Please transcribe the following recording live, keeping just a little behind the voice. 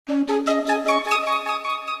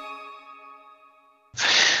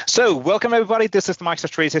So, welcome everybody. This is the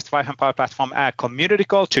Microsoft 365 and Power Platform community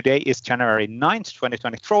call. Today is January 9th,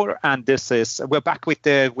 2024, and we're back with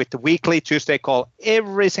the weekly Tuesday call.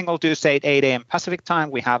 Every single Tuesday at 8 a.m. Pacific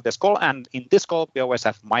time, we have this call, and in this call, we always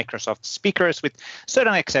have Microsoft speakers with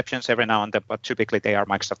certain exceptions every now and then, but typically they are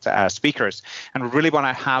Microsoft speakers. And we really want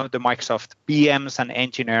to have the Microsoft PMs and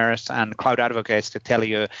engineers and cloud advocates to tell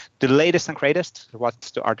you the latest and greatest,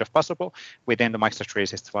 what's the art of possible within the Microsoft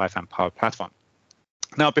 365 and Power Platform.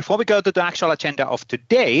 Now, before we go to the actual agenda of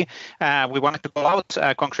today, we wanted to call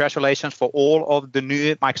out congratulations for all of the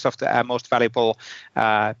new Microsoft most valuable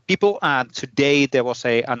people. Today, there was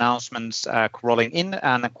announcements rolling in,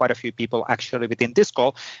 and quite a few people actually within this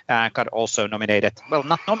call got also nominated. Well,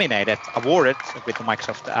 not nominated, awarded with the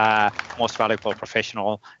Microsoft most valuable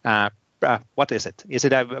professional. What is it? Is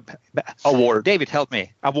it a award? David, help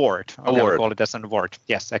me. Award. Award. Call it as an award.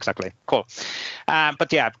 Yes, exactly. Cool.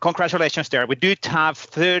 But yeah, congratulations there. We do have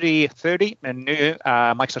 30 new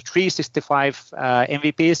Microsoft 365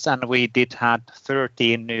 MVPs, and we did have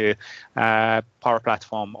 13 new Power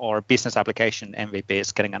Platform or business application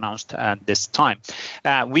MVPs getting announced this time.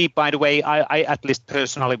 We, by the way, I at least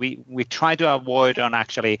personally, we try to avoid on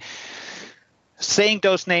actually saying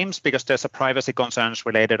those names because there's a privacy concerns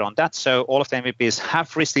related on that. So all of the MVPs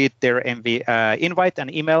have received their invite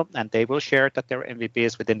and email, and they will share that they're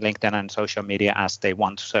MVPs within LinkedIn and social media as they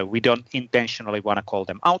want. So we don't intentionally want to call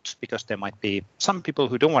them out because there might be some people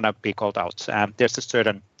who don't want to be called out. There's a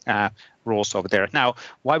certain rules over there. Now,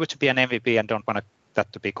 why would you be an MVP and don't want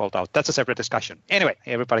that to be called out? That's a separate discussion. Anyway,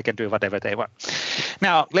 everybody can do whatever they want.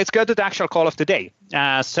 Now, let's go to the actual call of the day.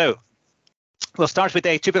 We'll start with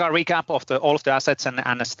a typical recap of all of the assets and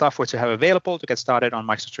the stuff which you have available to get started on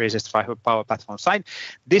Microsoft 365 Power Platform side.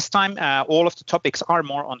 This time, all of the topics are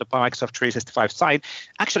more on the Microsoft 365 side.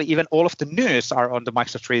 Actually, even all of the news are on the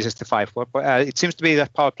Microsoft 365. It seems to be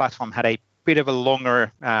that Power Platform had a bit of a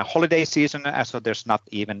longer holiday season, so there's not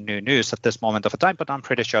even new news at this moment of time, but I'm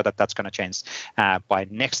pretty sure that that's going to change by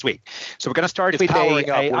next week. So we're going to start with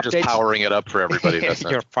We're just powering it up for everybody.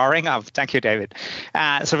 You're powering up. Thank you, David.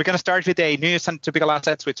 So we're going to start with the news and typical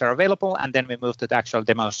assets which are available, and then we move to the actual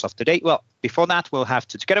demos of today. Well, before that, we'll have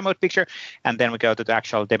the together mode picture, and then we go to the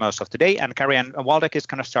actual demos of today. And Garry and Waldek is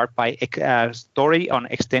going to start by a story on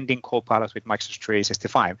extending Copilot with Microsoft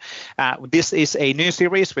 365. This is a new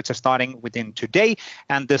series which is starting within today,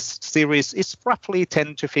 and this series is roughly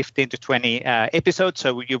 10 to 15 to 20 episodes.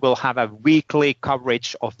 So you will have a weekly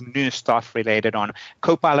coverage of new stuff related on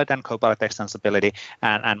Copilot and Copilot extensibility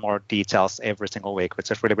and more details every single week, which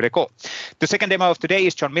is really, really cool. The second demo of today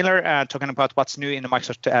is John Miller talking about what's new in the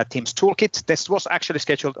Microsoft Teams Toolkit. This was actually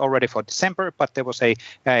scheduled already for December, but there was a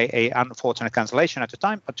unfortunate cancellation at the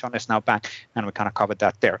time, but John is now back, and we kind of covered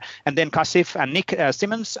that there. And then Kashif and Nick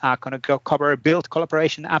Simons are going to go cover build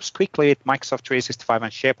collaboration apps quickly with Microsoft 365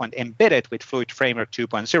 and SharePoint Embedded with Fluid Framework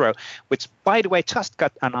 2.0, which, by the way, just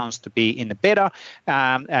got announced to be in the beta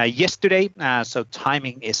yesterday. So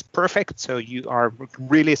timing is perfect. So you are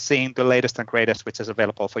really seeing the latest and greatest, which is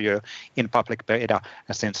available for you in public beta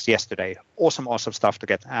since yesterday. Awesome stuff to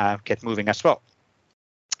get moving as well.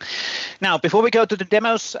 Now, before we go to the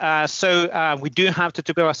demos, we do have the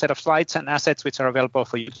typical set of slides and assets which are available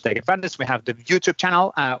for you to take advantage. We have the YouTube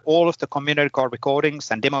channel. All of the community call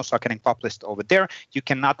recordings and demos are getting published over there. You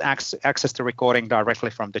cannot access the recording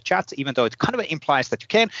directly from the chat, even though it kind of implies that you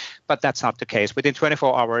can, but that's not the case. Within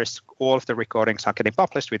 24 hours, all of the recordings are getting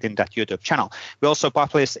published within that YouTube channel. We also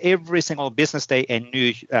publish every single business day a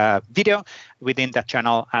new video within that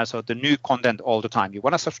channel, so the new content all the time. You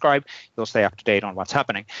want to subscribe, you'll stay up to date on what's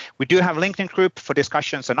happening. We do have a LinkedIn group for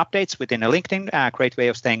discussions and updates within a LinkedIn. Great way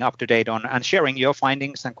of staying up to date on and sharing your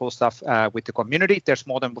findings and cool stuff with the community. There's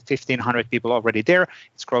more than 1,500 people already there.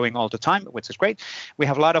 It's growing all the time, which is great. We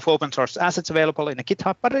have a lot of open source assets available in the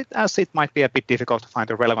GitHub, but it might be a bit difficult to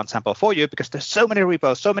find a relevant sample for you because there's so many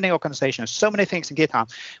repos, so many organizations, so many things in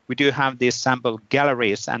GitHub. We do have these sample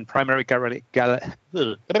galleries, and primary gallery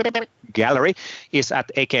is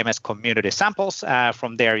at AKMS Community Samples.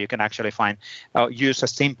 From there, you can actually use a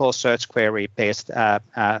simple search query-based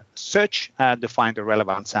search to find the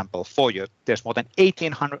relevant sample for you. There's more than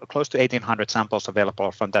close to 1,800 samples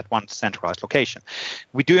available from that one centralized location.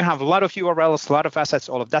 We do have a lot of URLs, a lot of assets,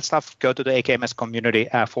 all of that stuff. Go to the AKMS Community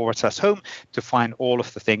 /home to find all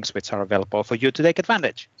of the things which are available for you to take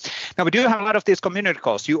advantage. Now, we do have a lot of these community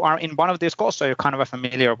calls. You are in one of these calls, so you're kind of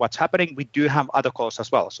familiar with what's happening. We do have other calls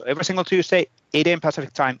as well. So every single Tuesday, today, 8 a.m.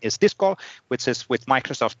 Pacific time, is this call, which is with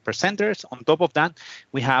Microsoft presenters. On top of that,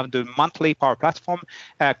 we have the monthly Power Platform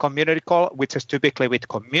community call, which is typically with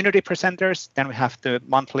community presenters. Then we have the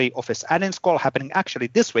monthly Office add-ins call happening actually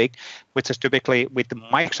this week, which is typically with the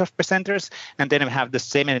Microsoft presenters. And then we have the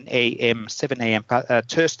 7 a.m.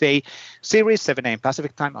 Thursday series, 7 a.m.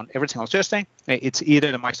 Pacific time on every single Thursday. It's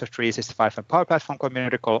either the Microsoft 365 and Power Platform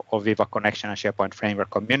community call or Viva Connection and SharePoint Framework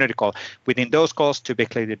community call. Within those calls,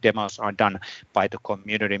 typically the demos are done by the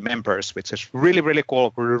community members, which is really, really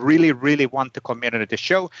cool. We really, really want the community to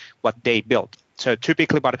show what they built. So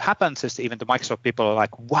typically what happens is even the Microsoft people are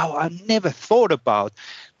like, wow, I never thought about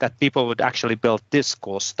that people would actually build this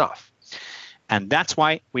cool stuff. And that's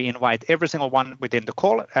why we invite every single one within the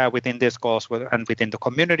call, within this course, and within the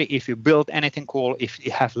community. If you build anything cool, if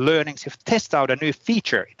you have learnings, if you test out a new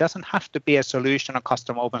feature, it doesn't have to be a solution or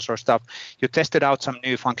custom open source stuff. You tested out some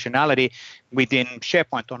new functionality within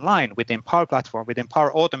SharePoint Online, within Power Platform, within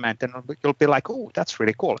Power Automate, and you'll be like, oh, that's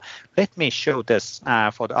really cool. Let me show this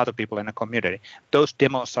for the other people in the community. Those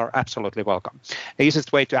demos are absolutely welcome. The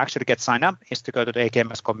easiest way to actually get signed up is to go to the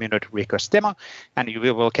AKMS community request demo, and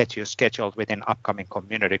we will get you scheduled within upcoming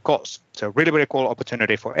community calls. So really, really cool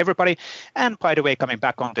opportunity for everybody. And by the way, coming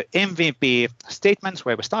back on the MVP statements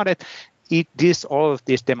where we started, all of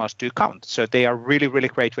these demos do count. So they are really, really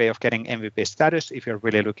great way of getting MVP status if you're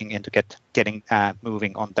really looking into getting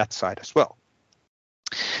moving on that side as well.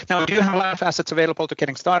 Now, we do have a lot of assets available to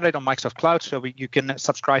getting started on Microsoft Cloud. So you can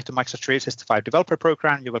subscribe to Microsoft 365 Developer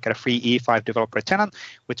Program. You will get a free E5 developer tenant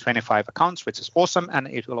with 25 accounts, which is awesome. And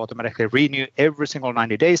it will automatically renew every single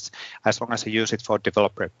 90 days as long as you use it for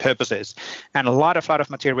developer purposes. And a lot of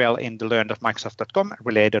material in the learn.microsoft.com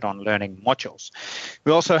related on learning modules.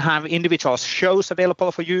 We also have individual shows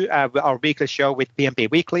available for you. Our weekly show with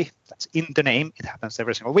PMP Weekly. That's in the name. It happens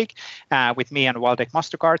every single week with me and Waldek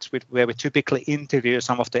Mastykarz, where we typically interview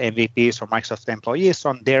some of the MVPs or Microsoft employees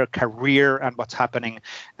on their career and what's happening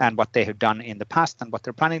and what they have done in the past and what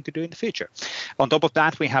they're planning to do in the future. On top of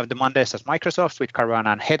that, we have the Mondays as Microsoft with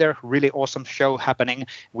Caruana and Heather. Really awesome show happening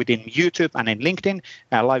within YouTube and in LinkedIn,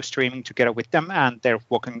 live streaming together with them. And they're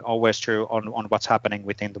walking always through on what's happening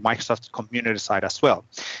within the Microsoft community side as well.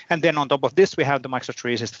 And then on top of this, we have the Microsoft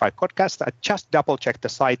 365 podcast. I just double checked the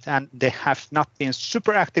site and they have not been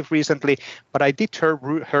super active recently, but I did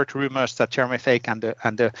heard rumors that Jeremy Fake and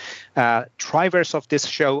the drivers of this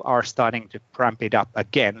show are starting to ramp it up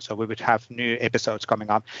again. So we would have new episodes coming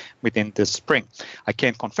up within the spring. I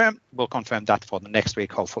can't confirm. We'll confirm that for the next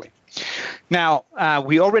week, hopefully. Now,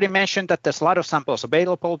 we already mentioned that there's a lot of samples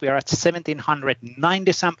available. We are at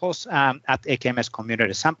 1,790 samples at AKMS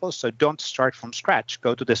Community Samples. So don't start from scratch.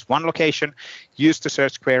 Go to this one location, use the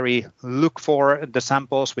search query, look for the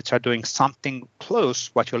samples which are doing something close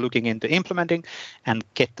what you're looking into implementing, and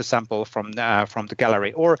get the sample from the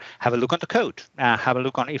gallery. Or have a look on the code. Have a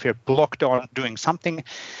look on if you're blocked on doing something.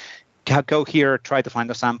 Go here, try to find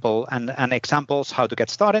a sample and examples how to get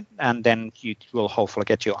started, and then you will hopefully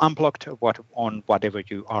get you unblocked on whatever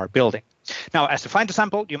you are building. Now, as to find the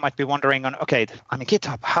sample, you might be wondering okay, I'm in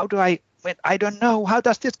GitHub. How do I don't know, how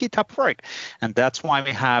does this GitHub work? And that's why we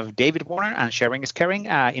have David Warner and Sharing is Caring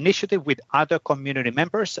initiative with other community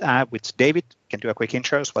members, which David can do a quick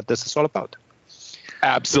intro what this is all about.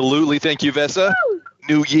 Absolutely. Thank you, Vesa.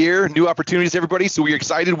 New year, new opportunities, everybody. So we are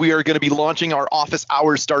excited. We are going to be launching our office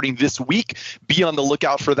hours starting this week. Be on the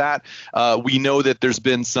lookout for that. We know that there's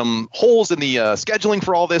been some holes in the scheduling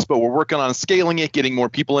for all this, but we're working on scaling it, getting more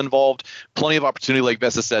people involved. Plenty of opportunity, like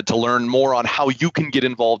Vesa said, to learn more on how you can get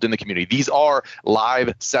involved in the community. These are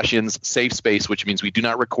live sessions, safe space, which means we do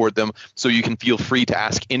not record them. So you can feel free to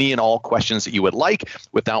ask any and all questions that you would like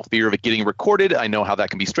without fear of it getting recorded. I know how that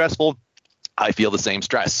can be stressful. I feel the same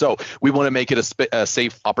stress. So we want to make it a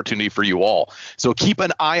safe opportunity for you all. So keep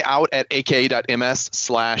an eye out at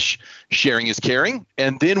aka.ms/sharingiscaring.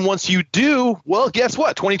 And then once you do, well, guess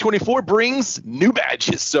what? 2024 brings new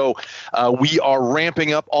badges. So we are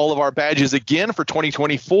ramping up all of our badges again for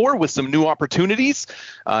 2024 with some new opportunities.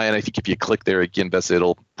 And I think if you click there again, Vesa,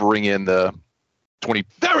 it'll bring in the 20.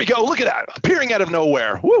 There we go. Look at that. Appearing out of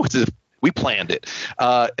nowhere. Woo, we planned it.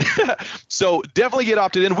 So definitely get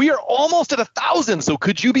opted in. We are almost at 1,000. So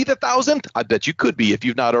could you be the 1,000th? I bet you could be if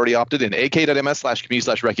you've not already opted in.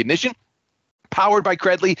 ak.ms/community/recognition. Powered by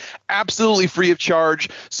Credly. Absolutely free of charge.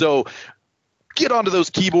 So get onto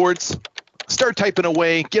those keyboards. Start typing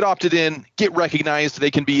away, get opted in, get recognized. They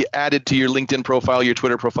can be added to your LinkedIn profile, your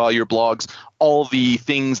Twitter profile, your blogs, all the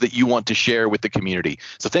things that you want to share with the community.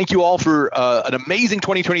 So thank you all for an amazing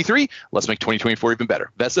 2023. Let's make 2024 even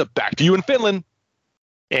better. Vesa, back to you in Finland.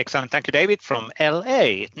 Excellent. Thank you, David, from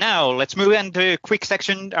LA. Now, let's move into a quick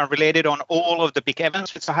section related on all of the big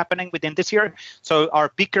events which are happening within this year. So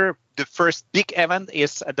the first big event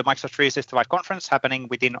is the Microsoft 365 conference happening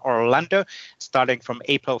within Orlando, starting from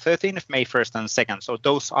April 13th, May 1st and 2nd. So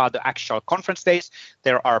those are the actual conference days.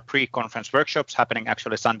 There are pre-conference workshops happening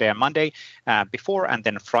actually Sunday and Monday before, and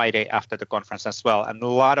then Friday after the conference as well. And a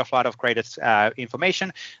lot of great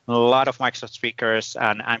information, a lot of Microsoft speakers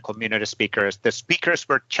and community speakers. The speakers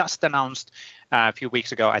were just announced a few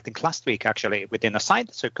weeks ago, I think last week actually, within the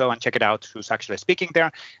site. So go and check it out who's actually speaking there.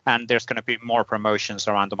 And there's going to be more promotions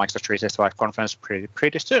around the Microsoft 365 conference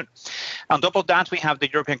pretty soon. On top of that, we have the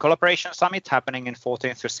European Collaboration Summit happening in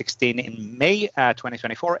 14th to 16th in May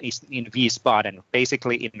 2024 is in Wiesbaden,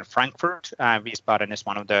 basically in Frankfurt. Wiesbaden is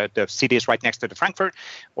one of the cities right next to the Frankfurt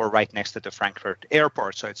or right next to the Frankfurt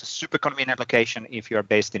airport. So it's a super convenient location if you're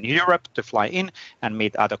based in Europe to fly in and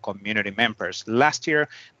meet other community members. Last year,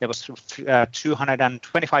 there was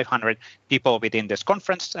 2,500 people within this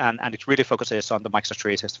conference, and it really focuses on the Microsoft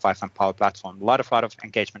 365 and Power Platform. A lot of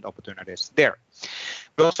engagement opportunities there.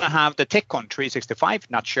 We also have the TechCon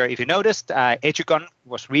 365. Not sure if you noticed, Educon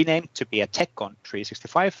was renamed to be a TechCon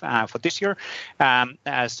 365 for this year.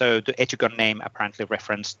 So the Educon name apparently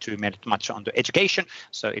referenced too much on the education,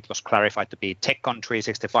 so it was clarified to be TechCon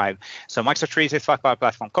 365. So Microsoft 365 Power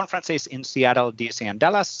Platform conferences in Seattle, DC, and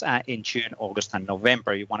Dallas in June, August, and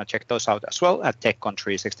November. You want to check those out as well at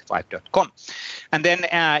techcon365.com. And then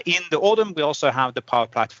in the autumn, we also have the Power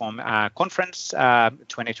Platform Conference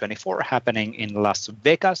 2024 happening in Las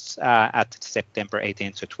Vegas at September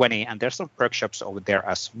 18 to 20, and there's some workshops over there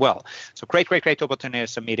as well. So great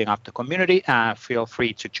opportunities of meeting up the community. Feel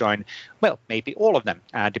free to join, well, maybe all of them,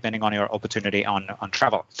 depending on your opportunity on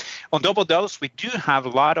travel. On top of those, we do have a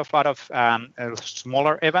lot of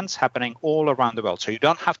smaller events happening all around the world. So you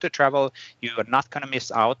don't have to travel. You are not going to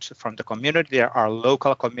miss out from the community. There are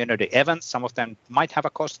local community events. Some of them might have a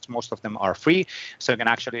cost. Most of them are free. So you can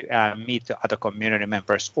actually meet the other community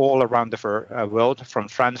members all around the world, from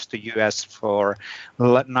France to US, for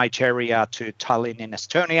Nigeria to Tallinn in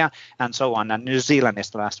Estonia, and so on. And New Zealand is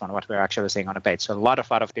the last one, what we're actually seeing on the page. So a lot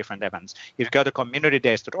of different events. If you go to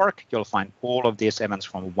communitydays.org, you'll find all of these events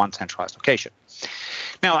from one centralized location.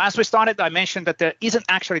 Now, as we started, I mentioned that there isn't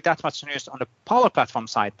actually that much news on the Power Platform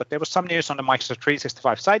side, but there was some news on the Microsoft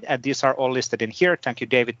 365 side, and these are all listed in here. Thank you,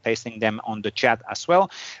 David, pasting them on the chat as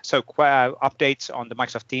well. So updates on the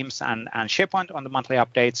Microsoft Teams and SharePoint on the monthly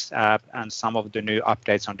updates, and some of the new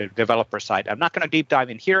updates on the developer side. I'm not going to deep dive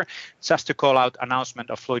in here, just to call out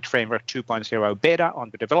announcement of Fluid Framework 2.0 beta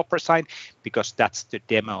on the developer side, because that's the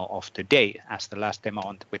demo of the day as the last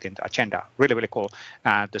demo within the agenda. Really cool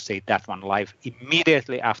to see that one live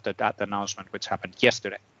immediately after that announcement, which happened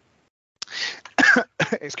yesterday.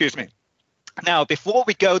 Excuse me. Now, before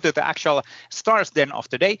we go to the actual stars then of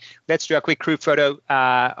the day, let's do a quick group photo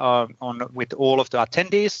with all of the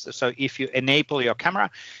attendees. So if you enable your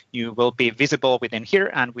camera, you will be visible within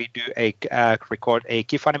here, and we do record a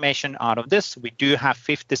GIF animation out of this. We do have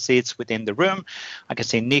 50 seats within the room. I can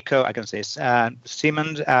see Nico, I can see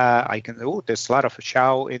Simons, there's a lot of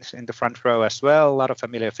Xiao in the front row as well, a lot of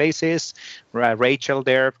familiar faces. Rachel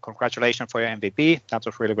there, congratulations for your MVP. That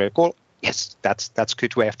was really cool. Yes, that's a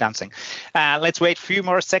good way of dancing. Let's wait a few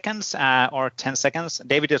more seconds or 10 seconds.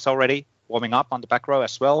 David is already warming up on the back row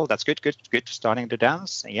as well. That's good. Starting to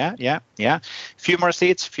dance. Yeah. Few more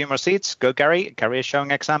seats. Go, Garry. Garry is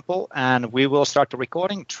showing example, and we will start the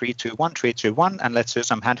recording. 3, 2, 1, and let's do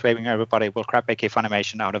some hand waving, everybody. We'll grab a GIF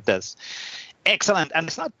animation out of this. Excellent, and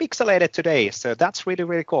it's not pixelated today, so that's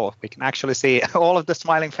really cool. We can actually see all of the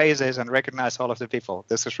smiling faces and recognize all of the people.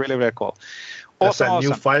 This is really cool. That's a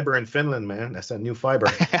new fiber in Finland, man. That's a new fiber.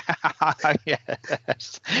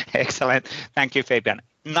 Yes, excellent. Thank you, Fabian.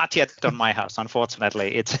 Not yet on my house,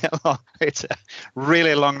 unfortunately. It's a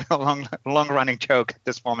really long running joke at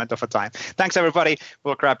this moment of a time. Thanks, everybody.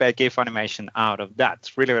 We'll grab a GIF animation out of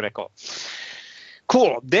that. Really cool.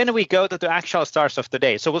 Cool. Then we go to the actual stars of the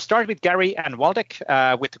day. So we'll start with Garry and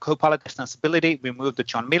Waldek with the Copilot extensibility. We move to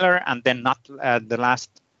John Miller, and then not the last,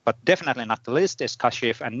 but definitely not the least, is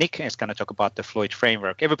Kashif and Nick is going to talk about the Fluid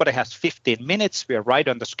Framework. Everybody has 15 minutes. We are right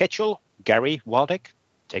on the schedule. Garry, Waldek,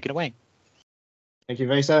 take it away. Thank you,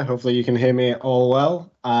 Vesa. Hopefully you can hear me all well.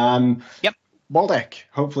 Yep. Waldek,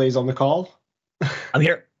 hopefully he's on the call. I'm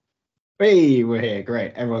here. Hey, we're here.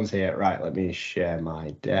 Great. Everyone's here. Right, let me share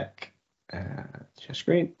my deck. Share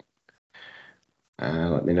screen.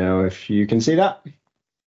 Let me know if you can see that.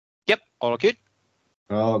 Yep, all good.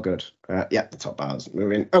 Oh, good. Yeah, the top bar's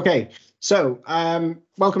moving. Okay, so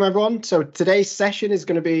welcome everyone. So today's session is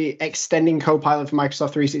going to be extending Copilot for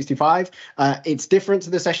Microsoft 365. It's different to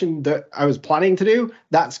the session that I was planning to do.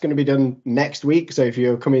 That's going to be done next week. So if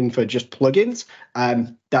you're coming for just plugins,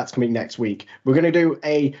 that's coming next week. We're going to do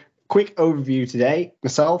a quick overview today.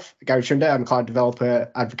 Myself, Garry Trinder, I'm a cloud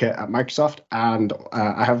developer advocate at Microsoft, and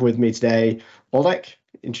I have with me today Waldek.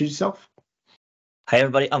 Introduce yourself. Hi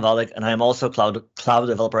everybody, I'm Waldek, and I am also cloud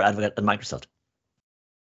developer advocate at Microsoft.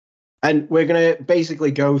 And we're going to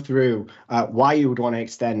basically go through why you would want to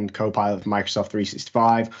extend Copilot for Microsoft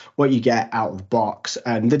 365, what you get out of the box,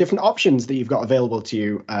 and the different options that you've got available to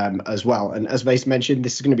you as well. And as Vesa mentioned,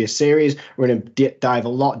 this is going to be a series. We're going to dive a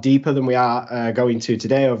lot deeper than we are going to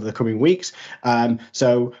today over the coming weeks. And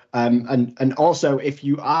also, if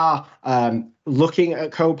you are looking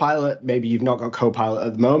at Copilot, maybe you've not got Copilot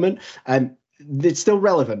at the moment, it's still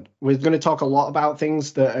relevant. We're going to talk a lot about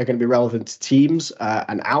things that are going to be relevant to Teams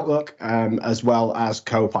and Outlook, as well as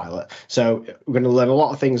Copilot. So we're going to learn a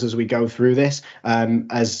lot of things as we go through this,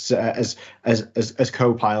 as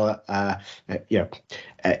Copilot,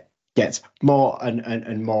 gets more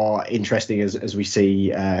and more interesting as we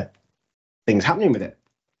see things happening with it.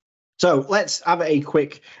 So let's have a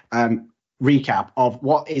quick recap of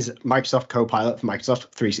what is Microsoft Copilot for Microsoft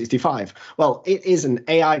 365. Well, it is an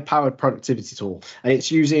AI-powered productivity tool, and it's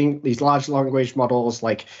using these large language models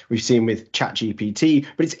like we've seen with ChatGPT,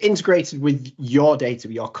 but it's integrated with your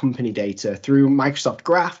data, your company data through Microsoft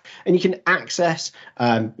Graph, and you can access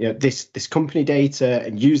this company data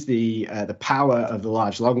and use the power of the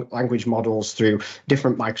large language models through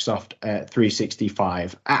different Microsoft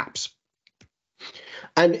 365 apps.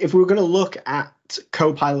 And if we're going to look at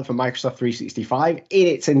Copilot for Microsoft 365 in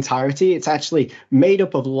its entirety, it's actually made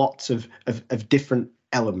up of lots of different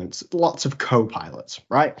elements, lots of copilots,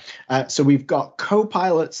 right? So we've got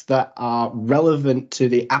copilots that are relevant to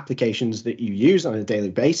the applications that you use on a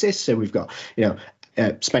daily basis. So we've got,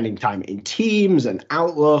 spending time in Teams and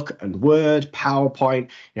Outlook and Word, PowerPoint.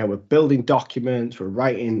 We're building documents, we're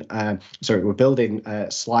building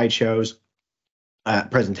slideshows,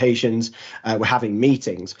 presentations, we're having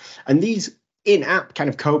meetings, and these in-app kind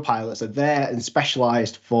of copilots are there and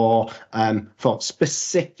specialized for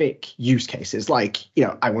specific use cases, like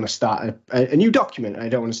I want to start a new document and I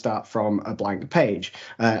don't want to start from a blank page,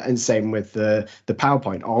 and same with the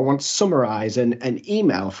PowerPoint, or I want to summarize an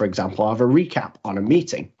email, for example, or have a recap on a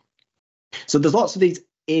meeting. So there's lots of these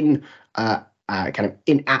kind of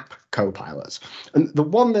in-app copilots. And the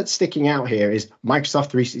one that's sticking out here is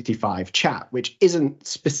Microsoft 365 Chat, which isn't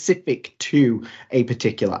specific to a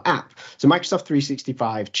particular app. So Microsoft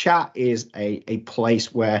 365 Chat is a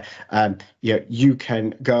place where you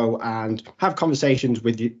can go and have conversations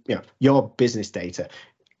with your business data,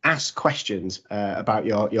 ask questions about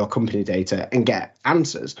your company data and get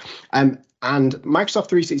answers. And Microsoft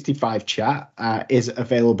 365 Chat is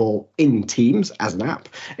available in Teams as an app.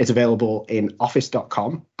 It's available in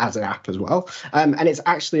Office.com as an app as well. And it's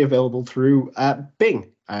actually available through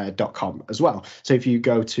Bing.com as well. So if you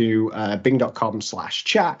go to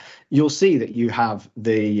Bing.com/chat, you'll see that you have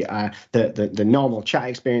the normal chat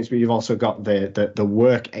experience, but you've also got the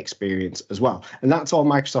work experience as well. And that's all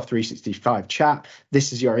Microsoft 365 Chat.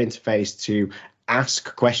 This is your interface to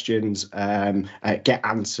ask questions, get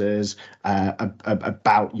answers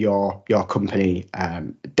about your company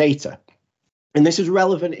data. And this is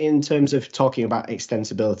relevant in terms of talking about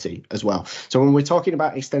extensibility as well. So when we're talking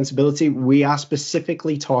about extensibility, we are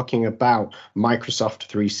specifically talking about Microsoft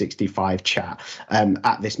 365 Chat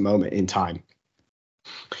at this moment in time.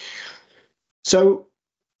 So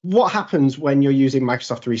what happens when you're using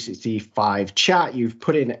Microsoft 365 Chat? You've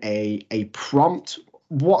put in a prompt.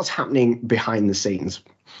 What's happening behind the scenes?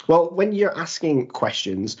 Well, when you're asking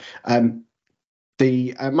questions,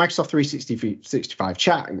 the Microsoft 365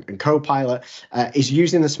 Chat and Copilot is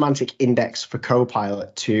using the semantic index for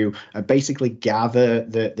Copilot to basically gather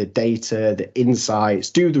the data, the insights,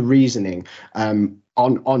 do the reasoning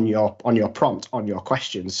on your prompt, on your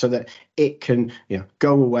questions, so that it can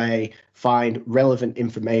go away, find relevant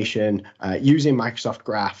information using Microsoft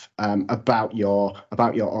Graph about your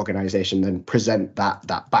organization, then present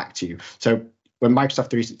that back to you. So when Microsoft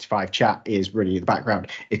 365 Chat is running in the background,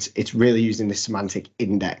 it's really using this semantic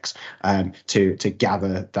index to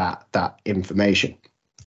gather that information.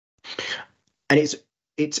 And it's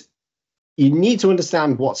you need to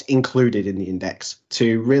understand what's included in the index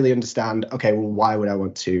to really understand, okay, well, why would I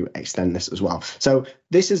want to extend this as well? So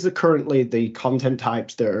this is currently the content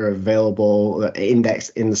types that are available,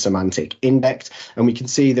 indexed in the semantic index. And we can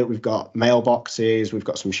see that we've got mailboxes, we've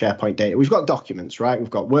got some SharePoint data, we've got documents, right? We've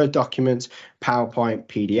got Word documents, PowerPoint,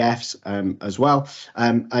 PDFs as well.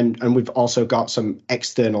 And we've also got some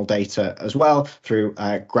external data as well through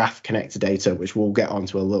graph connector data, which we'll get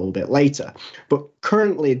onto a little bit later. But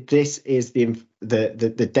currently, this is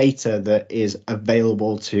the data that is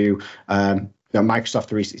available to Microsoft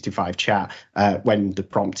 365 chat when the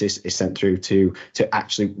prompt is sent through to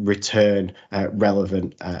actually return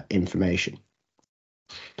relevant information.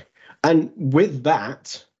 And with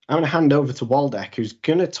that, I'm going to hand over to Waldek, who's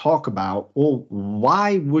going to talk about, well,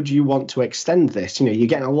 why would you want to extend this? You know, you're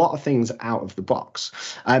getting a lot of things out of the box.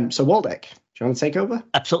 So Waldek, do you want to take over?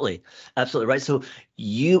 Absolutely, right. So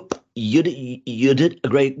you did a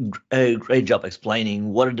great job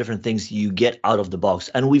explaining what are different things you get out of the box,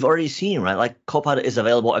 and we've already seen, right? Like Copilot is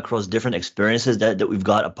available across different experiences that we've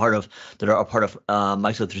got that are a part of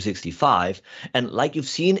Microsoft 365, and like you've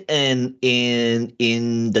seen in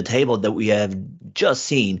the table that we have just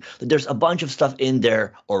seen, that there's a bunch of stuff in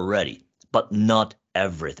there already, but not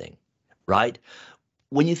everything, right?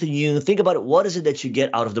 When you think about it, what is it that you get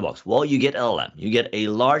out of the box? Well, you get LLM. You get a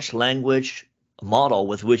large language model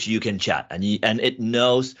with which you can chat, and it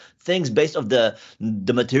knows things based off the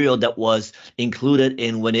material that was included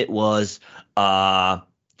in when it was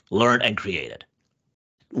learned and created.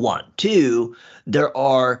 1, 2, there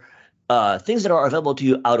are things that are available to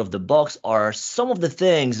you out of the box are some of the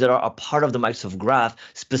things that are a part of the Microsoft Graph,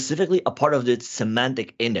 specifically a part of the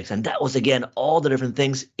semantic index, and that was again all the different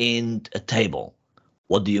things in a table.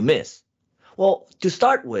 What do you miss? Well, to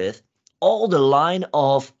start with, all the line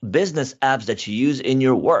of business apps that you use in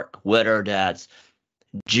your work, whether that's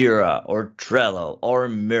Jira or Trello or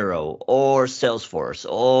Miro or Salesforce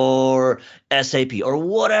or SAP or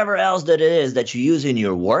whatever else that it is that you use in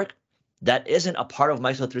your work that isn't a part of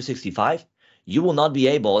Microsoft 365, you will not be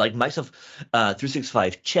able, like Microsoft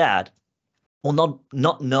 365 chat will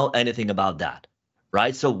not know anything about that,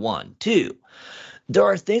 right? So 1, 2, there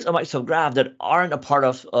are things on Microsoft Graph that aren't a part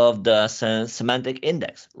of the semantic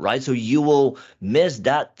index, right? So you will miss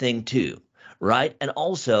that thing too, right? And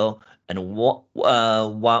also, one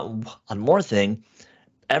more thing,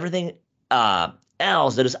 everything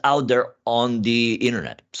else that is out there on the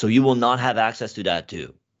internet. So you will not have access to that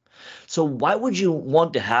too. So why would you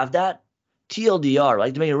want to have that? TLDR,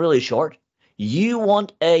 like to make it really short, you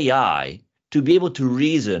want AI to be able to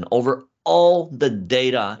reason over all the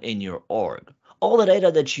data in your org, all the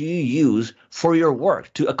data that you use for your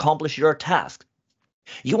work to accomplish your task.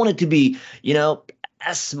 You want it to be,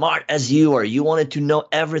 as smart as you are. You want it to know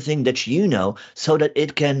everything that you know so that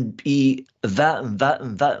it can be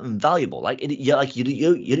valuable. You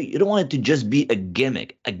don't want it to just be a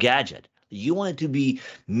gimmick, a gadget. You want it to be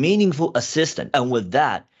meaningful assistant. And with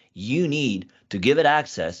that, you need to give it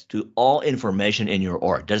access to all information in your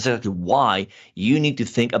org. That's exactly why you need to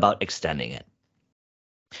think about extending it.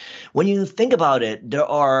 When you think about it, there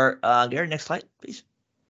are, Garry, next slide, please.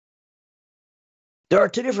 There are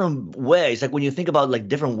 2 different ways, like when you think about like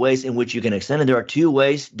different ways in which you can extend it, there are 2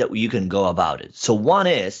 ways that you can go about it. So one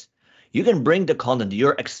is you can bring the content,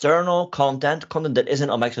 your external content that isn't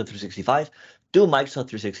on Microsoft 365, to Microsoft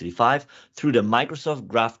 365 through the Microsoft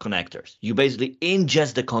Graph connectors. You basically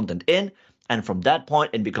ingest the content in, and from that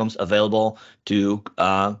point, it becomes available to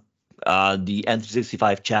the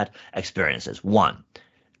N365 chat experiences. 1.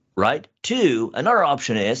 Right? 2, another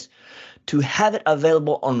option is to have it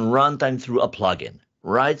available on runtime through a plugin,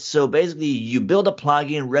 right? So basically you build a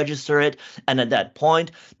plugin, register it, and at that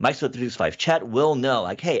point, Microsoft 365 chat will know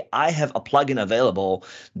like, hey, I have a plugin available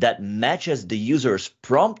that matches the user's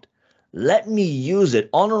prompt. Let me use it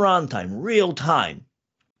on runtime, real time.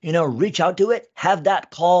 Reach out to it, have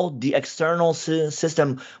that call the external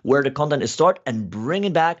system where the content is stored and bring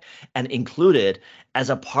it back and include it as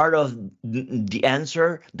a part of the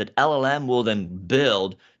answer that LLM will then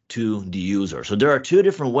build to the user. So there are 2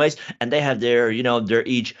 different ways, and they have their, they're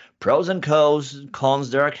each pros and cons,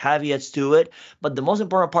 there are caveats to it. But the most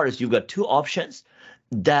important part is you've got 2 options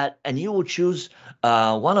and you will choose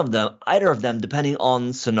one of them, either of them, depending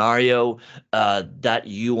on scenario that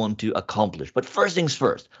you want to accomplish. But first things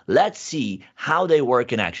first, let's see how they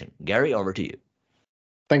work in action. Garry, over to you.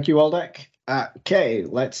 Thank you, Waldek. Okay,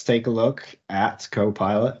 let's take a look at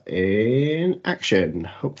Copilot in action.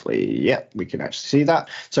 Hopefully, we can actually see that.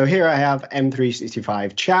 So here I have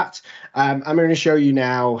M365 chat. I'm going to show you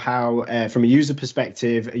now how, from a user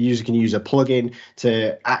perspective, a user can use a plugin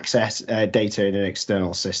to access data in an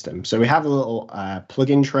external system. So we have a little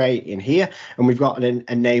plugin tray in here, and we've got an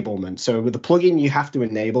enablement. So with the plugin, you have to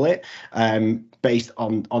enable it. based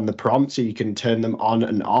on the prompt, so you can turn them on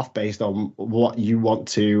and off based on what you want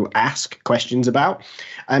to ask questions about.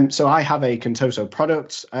 So I have a Contoso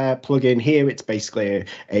products plugin here. It's basically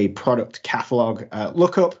a product catalog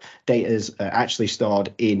lookup. Data is actually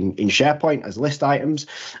stored in SharePoint as list items.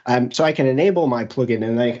 So I can enable my plugin,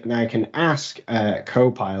 and I can ask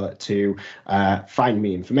Copilot to find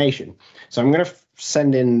me information. So I'm going to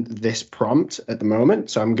send in this prompt at the moment.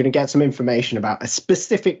 So I'm going to get some information about a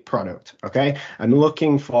specific product. Okay, I'm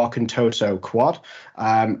looking for Contoso Quad,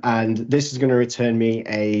 and this is going to return me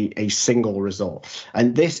a single result.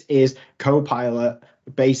 And this is Copilot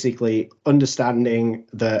basically understanding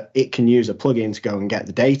that it can use a plugin to go and get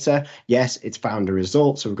the data. Yes, it's found a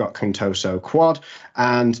result, so we've got Contoso Quad,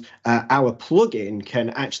 and our plugin can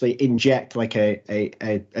actually inject like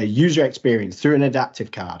a user experience through an adaptive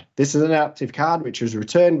card. This is an adaptive card which is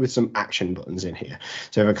returned with some action buttons in here.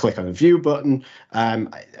 So if I click on the view button,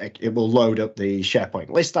 it will load up the SharePoint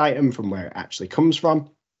list item from where it actually comes from.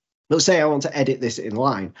 Let's say I want to edit this in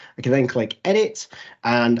line. I can then click edit,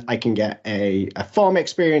 and I can get a form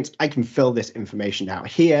experience. I can fill this information out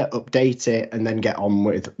here, update it, and then get on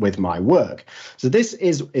with my work. So this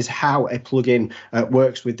is how a plugin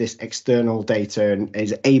works with this external data and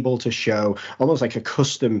is able to show almost like a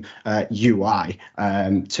custom UI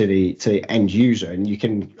to the end user. And you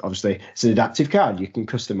can, obviously, it's an adaptive card. You can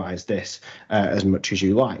customize this as much as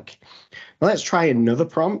you like. Now let's try another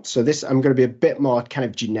prompt. So this, I'm going to be a bit more kind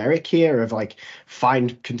of generic here, of like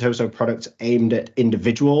find Contoso products aimed at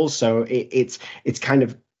individuals. So it's going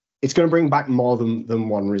to bring back more than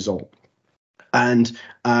one result. And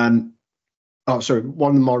one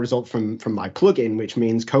more result from my plugin, which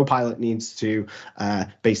means Copilot needs to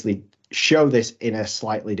basically show this in a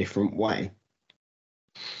slightly different way.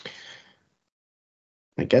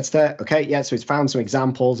 It gets there. Okay, yeah, so it's found some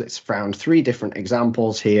examples. It's found 3 different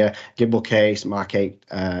examples here: gimbal case, Mark 8,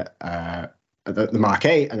 the Mark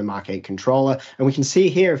 8 and the Mark 8 controller. And we can see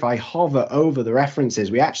here, if I hover over the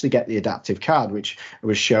references, we actually get the adaptive card, which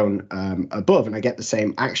was shown above, and I get the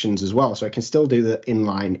same actions as well. So I can still do the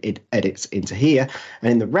inline edits into here.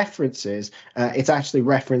 And in the references, it's actually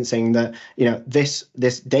referencing that, you know, this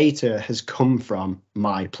data has come from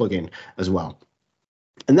my plugin as well.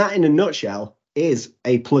 And that, in a nutshell, is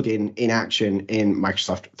a plugin in action in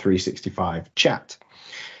Microsoft 365 Chat.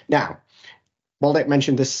 Now, Waldek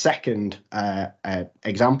mentioned the second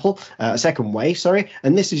example, second way,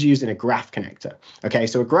 and this is used in a graph connector. Okay,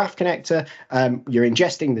 so a graph connector, you're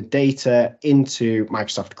ingesting the data into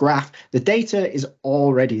Microsoft Graph. The data is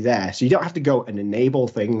already there, so you don't have to go and enable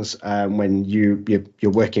things when you're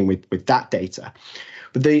working with that data.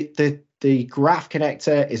 But the graph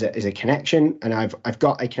connector is a connection, and I've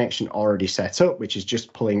got a connection already set up, which is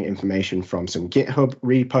just pulling information from some GitHub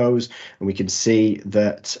repos, and we can see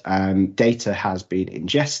that data has been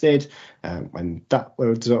ingested. When that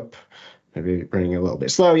loads up, maybe running a little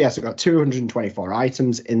bit slow. Yes, I've got 224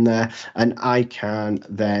 items in there, and I can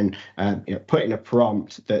then put in a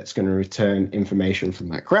prompt that's going to return information from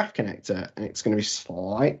that graph connector, and it's going to be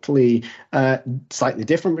slightly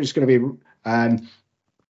different, but it's going to be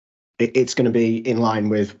it's going to be in line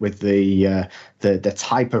with the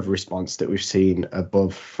type of response that we've seen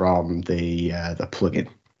above from the plugin.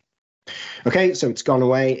 Okay, so it's gone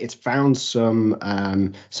away. It's found some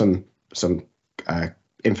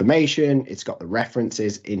information. It's got the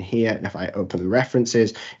references in here, and if I open the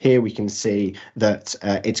references here, we can see that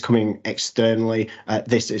it's coming externally.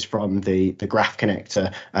 This is from the graph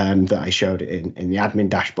connector that I showed in the admin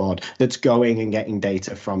dashboard, that's going and getting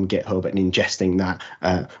data from GitHub and ingesting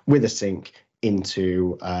that with a sync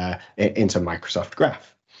into Microsoft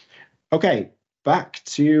Graph. Okay, back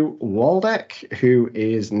to Waldek, who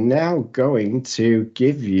is now going to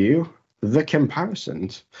give you the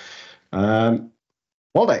comparisons.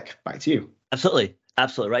 Waldek, back to you. Absolutely,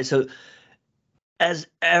 right. So, as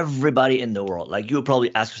everybody in the world, like, you'll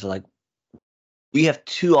probably ask yourself, like, we have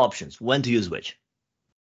 2 options: when to use which.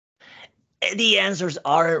 And the answers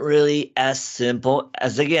aren't really as simple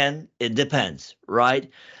as, again, it depends, right?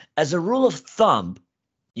 As a rule of thumb,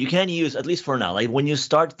 you can use, at least for now, like when you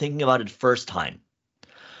start thinking about it first time,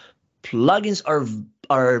 plugins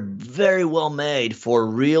are very well made for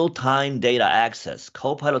real-time data access.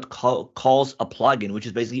 Copilot calls a plugin, which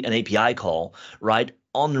is basically an API call, right,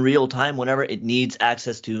 on real time whenever it needs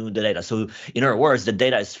access to the data. So in other words, the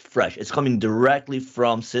data is fresh. It's coming directly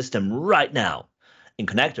from system right now. In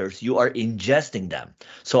connectors, you are ingesting them.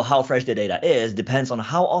 So how fresh the data is depends on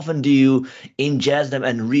how often do you ingest them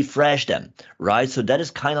and refresh them, right? So that is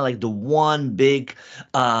kind of like the one big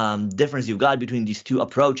difference you've got between these 2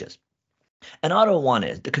 approaches. Another one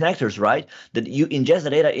is the connectors, right? That you ingest the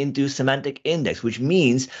data into semantic index, which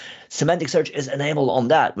means semantic search is enabled on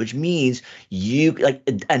that, which means you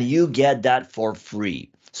and you get that for free.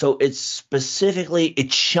 So it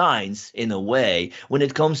shines in a way when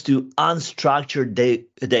it comes to unstructured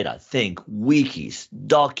data. Think wikis,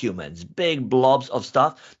 documents, big blobs of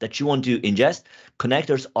stuff that you want to ingest.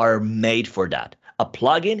 Connectors are made for that. A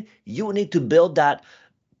plugin, you need to build that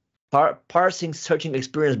parsing searching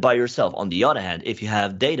experience by yourself. On the other hand, if you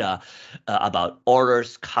have data about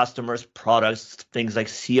orders, customers, products, things like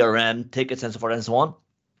CRM, tickets, and so forth and so on,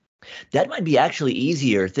 that might be actually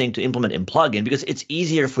easier thing to implement in plugin because it's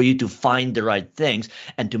easier for you to find the right things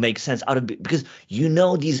and to make sense out of it because you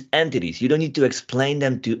know these entities. You don't need to explain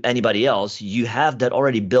them to anybody else. You have that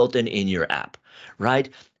already built in your app, right?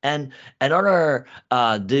 And another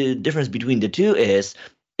the difference between the two is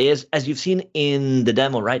as you've seen in the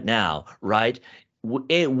demo right now, right?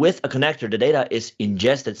 With a connector, the data is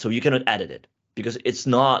ingested, so you cannot edit it. Because it's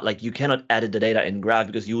not like you cannot edit the data in Graph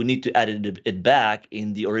because you will need to edit it back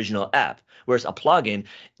in the original app. Whereas a plugin,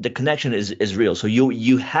 the connection is real. So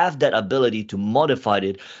you have that ability to modify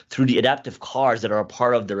it through the adaptive cars that are a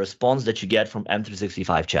part of the response that you get from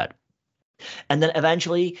M365 chat. And then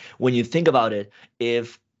eventually, when you think about it,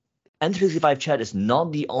 if M365 chat is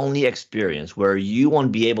not the only experience where you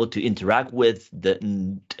won't be able to interact with the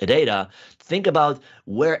data, think about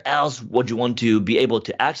where else would you want to be able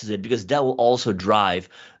to access it, because that will also drive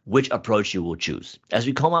which approach you will choose. As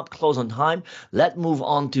we come up close on time, let's move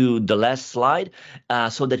on to the last slide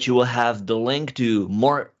so that you will have the link to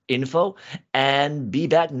more info and be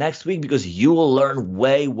back next week because you will learn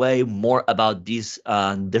way more about these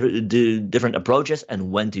different approaches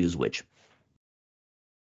and when to use which.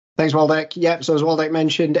 Thanks, Waldek. Yep, so as Waldek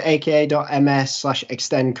mentioned,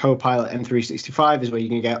 aka.ms/extend Copilot M365 is where you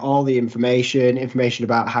can get all the information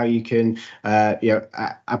about how you can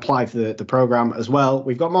apply for the program as well.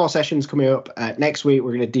 We've got more sessions coming up next week.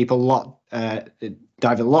 We're going to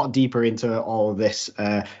dive a lot deeper into all of this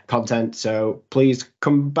content. So please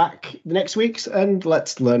come back next week and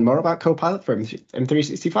let's learn more about Copilot for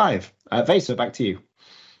M365. Vesa, back to you.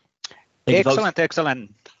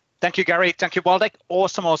 Excellent. Thank you, Garry. Thank you, Waldek.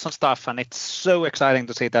 Awesome stuff. And it's so exciting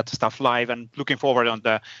to see that stuff live and looking forward on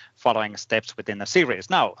the following steps within the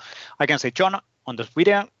series. Now, I can see John on the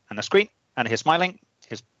video and the screen, and he's smiling,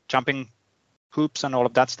 he's jumping hoops and all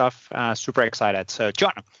of that stuff. Super excited. So,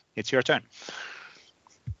 John, it's your turn.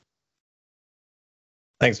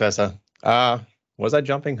 Thanks, Vesa. Was I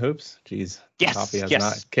jumping hoops? Jeez. Yes.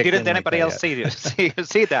 Didn't anybody else see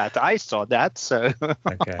that? I saw that. So.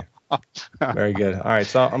 Okay. Very good. All right,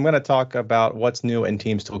 so I'm going to talk about what's new in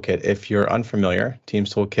Teams Toolkit. If you're unfamiliar,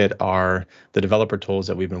 Teams Toolkit are the developer tools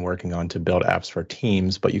that we've been working on to build apps for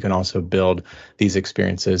Teams, but you can also build these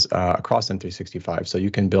experiences across M365. So you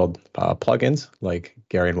can build plugins like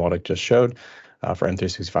Garry and Waldek just showed for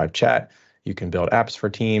M365 Chat. You can build apps for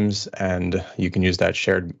Teams, and you can use that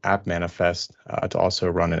shared app manifest to also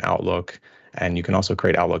run an Outlook, and you can also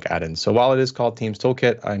create Outlook add-ins. So while it is called Teams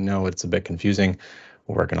Toolkit, I know it's a bit confusing.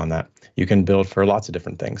 We're working on that. You can build for lots of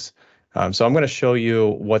different things. So I'm going to show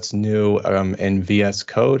you what's new in VS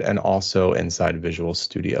Code and also inside Visual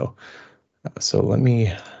Studio. So let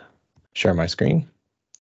me share my screen.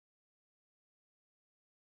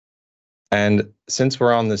 And since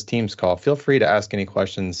we're on this Teams call, feel free to ask any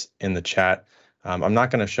questions in the chat. I'm not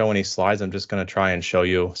going to show any slides. I'm just going to try and show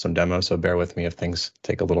you some demos. So bear with me if things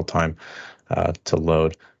take a little time to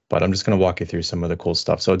load. But I'm just going to walk you through some of the cool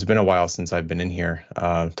stuff. So it's been a while since I've been in here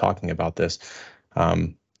talking about this.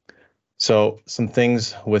 So some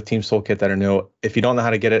things with Teams Toolkit that are new. If you don't know how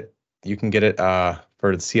to get it, you can get it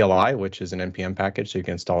for the CLI, which is an NPM package. So you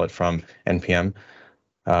can install it from NPM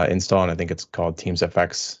install, and I think it's called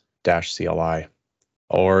TeamsFX-CLI.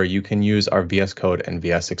 Or you can use our VS Code and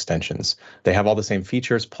VS extensions. They have all the same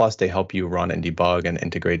features, plus they help you run and debug and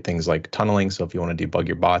integrate things like tunneling. So if you want to debug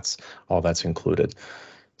your bots, all that's included.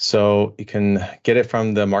 So you can get it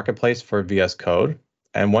from the marketplace for VS Code.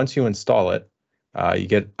 And once you install it, you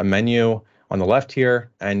get a menu on the left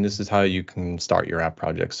here, and this is how you can start your app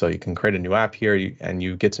project. So you can create a new app here and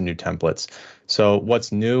you get some new templates. So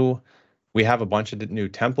what's new? We have a bunch of new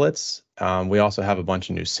templates. We also have a bunch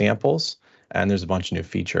of new samples, and there's a bunch of new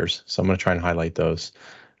features. So I'm going to try and highlight those.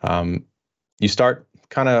 You start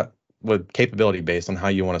kind of with capability based on how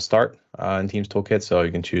you want to start in Teams Toolkit. So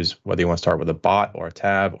you can choose whether you want to start with a bot or a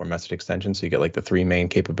tab or message extension. So you get like the three main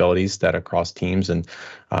capabilities that across Teams and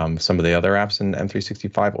some of the other apps in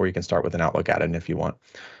M365, or you can start with an Outlook add-in if you want.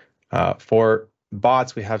 For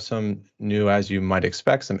bots, we have some new, as you might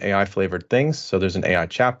expect, some AI flavored things. So there's an AI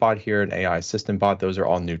chatbot here, an AI assistant bot. Those are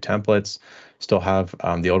all new templates. Still have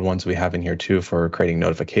the old ones we have in here too for creating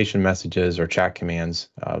notification messages or chat commands,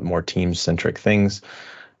 more team-centric things.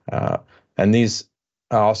 And these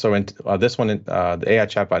also, this one, the AI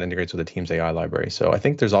chatbot integrates with the Teams AI library. So I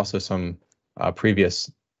think there's also some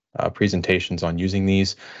previous presentations on using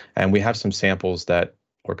these, and we have some samples that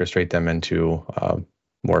orchestrate them into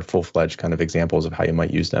more full-fledged kind of examples of how you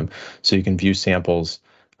might use them. So you can view samples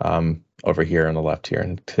over here on the left here,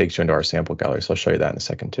 and it takes you into our sample gallery. So I'll show you that in a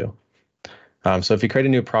second too. So if you create a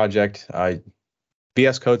new project,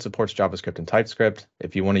 VS Code supports JavaScript and TypeScript.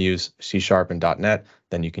 If you want to use C# and .NET,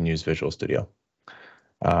 then you can use Visual Studio.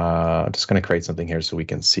 I'm just going to create something here so we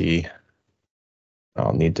can see.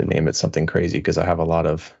 I'll need to name it something crazy because I have a lot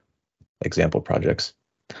of example projects.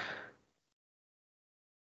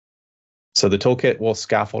 So the toolkit will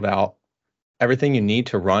scaffold out everything you need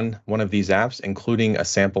to run one of these apps, including a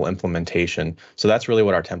sample implementation. So that's really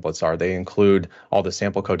what our templates are. They include all the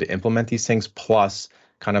sample code to implement these things, plus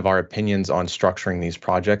kind of our opinions on structuring these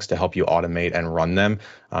projects to help you automate and run them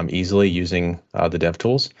easily using the dev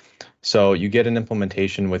tools. So you get an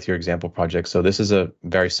implementation with your example project. So this is a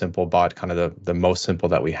very simple bot, kind of the most simple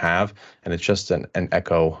that we have, and it's just an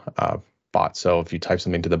echo bot. So if you type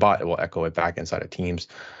something to the bot, it will echo it back inside of Teams.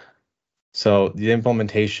 So the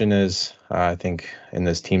implementation is, I think, in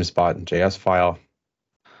this Teams.js file.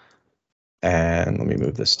 And let me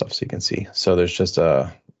move this stuff so you can see. So there's just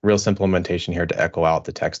a real simple implementation here to echo out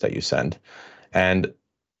the text that you send. And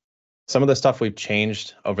some of the stuff we've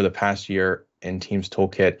changed over the past year in Teams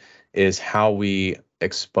Toolkit is how we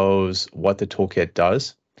expose what the toolkit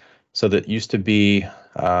does. So that used to be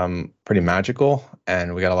pretty magical,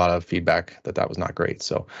 and we got a lot of feedback that was not great.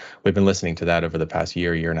 So we've been listening to that over the past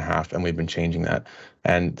year and a half, and we've been changing that.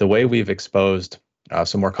 And the way we've exposed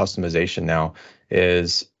some more customization now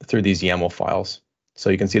is through these YAML files. So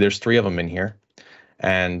you can see there's 3 of them in here.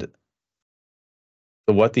 And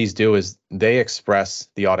what these do is they express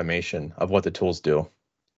the automation of what the tools do.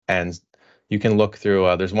 And you can look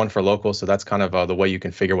through, there's one for local, so that's kind of the way you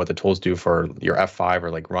configure what the tools do for your F5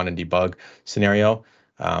 or like run and debug scenario.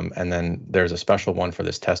 And then there's a special one for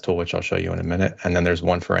this test tool, which I'll show you in a minute. And then there's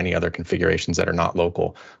one for any other configurations that are not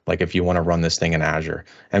local, like if you want to run this thing in Azure.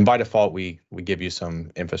 And by default, we give you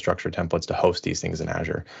some infrastructure templates to host these things in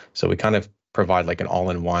Azure. So we kind of provide like an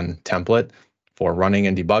all-in-one template for running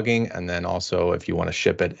and debugging, and then also if you want to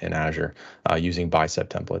ship it in Azure using bicep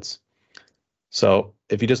templates. So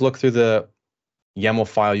if you just look through the YAML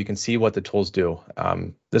file, you can see what the tools do.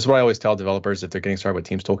 This is what I always tell developers if they're getting started with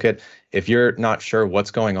Teams Toolkit. If you're not sure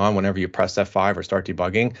what's going on whenever you press F5 or start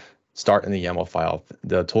debugging, start in the YAML file.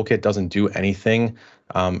 The toolkit doesn't do anything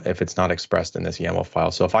if it's not expressed in this YAML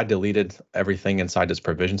file. So if I deleted everything inside this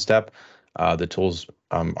provision step, the tools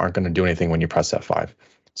aren't going to do anything when you press F5.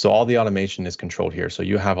 So all the automation is controlled here. So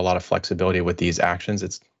you have a lot of flexibility with these actions.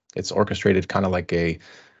 It's orchestrated kind of like a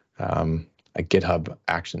GitHub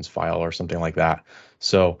actions file or something like that.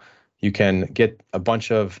 So you can get a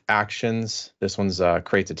bunch of actions. This one's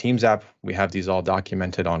creates a Teams app. We have these all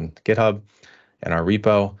documented on GitHub and our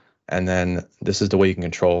repo. And then this is the way you can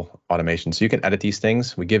control automation. So you can edit these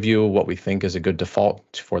things. We give you what we think is a good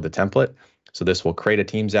default for the template. So this will create a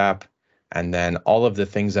Teams app. And then all of the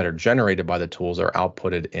things that are generated by the tools are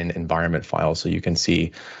outputted in environment files. So you can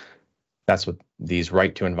see that's what these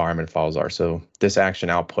write to environment files are. So this action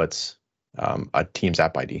outputs a Teams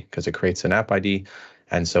app ID because it creates an app ID.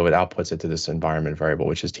 And so it outputs it to this environment variable,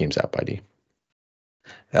 which is Teams app ID.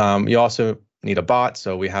 You also need a bot.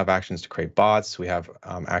 So we have actions to create bots. We have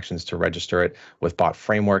actions to register it with bot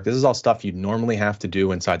framework. This is all stuff you'd normally have to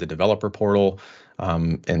do inside the developer portal.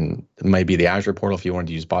 And it might be the Azure portal if you wanted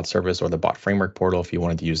to use bot service, or the bot framework portal if you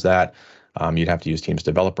wanted to use that. You'd have to use Teams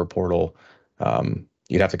developer portal.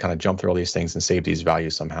 You'd have to kind of jump through all these things and save these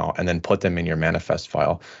values somehow, and then put them in your manifest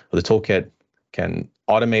file. The toolkit can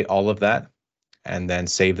automate all of that and then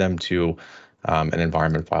save them to an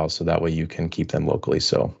environment file, so that way you can keep them locally.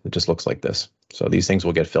 So it just looks like this. So these things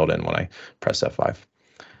will get filled in when I press F5.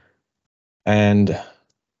 And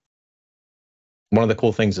one of the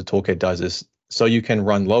cool things the toolkit does is, so you can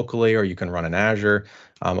run locally or you can run in Azure.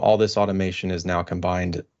 All this automation is now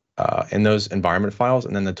combined in those environment files,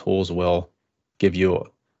 and then the tools will give you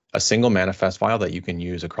a single manifest file that you can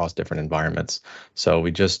use across different environments. So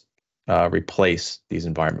we just replace these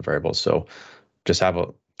environment variables. So just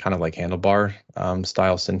have kind of like handlebar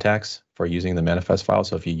style syntax for using the manifest file.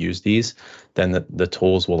 So if you use these, then the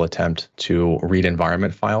tools will attempt to read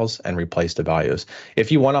environment files and replace the values.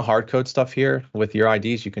 If you want to hard code stuff here with your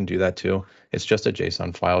IDs, you can do that too. It's just a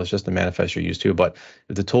JSON file. It's just the manifest you're used to, but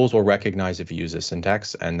the tools will recognize if you use this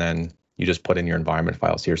syntax, and then you just put in your environment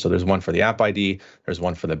files here. So there's one for the app ID, there's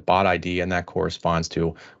one for the bot ID, and that corresponds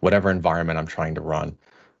to whatever environment I'm trying to run.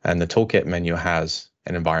 And the Toolkit menu has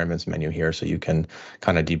an environments menu here, so you can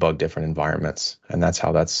kind of debug different environments, and that's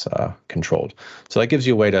how that's controlled. So that gives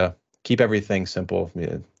you a way to keep everything simple.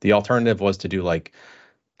 The alternative was to do like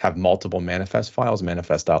have multiple manifest files,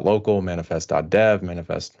 manifest.local, manifest.dev,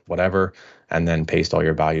 manifest whatever, and then paste all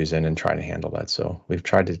your values in and try to handle that. So we've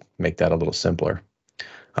tried to make that a little simpler.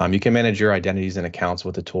 You can manage your identities and accounts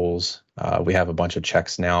with the tools. We have a bunch of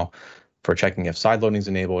checks now for checking if sideloading is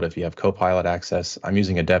enabled, if you have Copilot access. I'm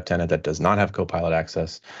using a dev tenant that does not have Copilot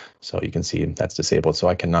access, so you can see that's disabled. So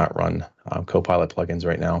I cannot run Copilot plugins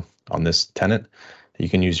right now on this tenant. You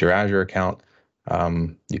can use your Azure account.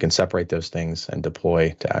 You can separate those things and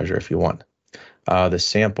deploy to Azure if you want. The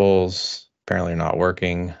samples apparently are not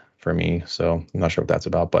working for me, so I'm not sure what that's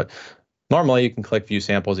about. But normally you can click View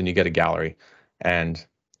Samples and you get a gallery, and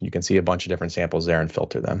you can see a bunch of different samples there and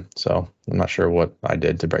filter them. So I'm not sure what I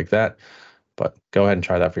did to break that, but go ahead and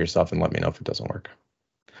try that for yourself and let me know if it doesn't work.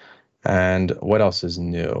 And what else is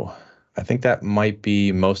new? I think that might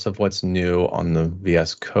be most of what's new on the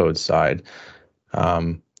VS Code side.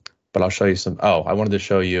 But I'll show you some. Oh, I wanted to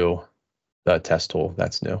show you the test tool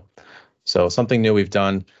that's new. So something new we've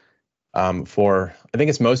done I think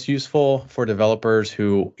it's most useful for developers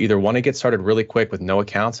who either want to get started really quick with no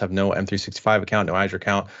accounts, have no M365 account, no Azure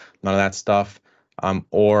account, none of that stuff,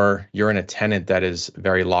 or you're in a tenant that is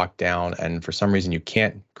very locked down and for some reason you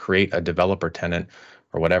can't create a developer tenant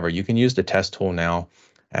or whatever. You can use the test tool now,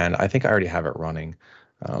 and I think I already have it running.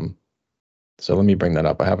 So let me bring that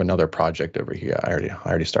up. I have another project over here. I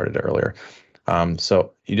already started it earlier.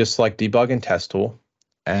 So you just select debug and test tool,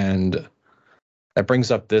 and that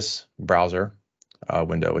brings up this browser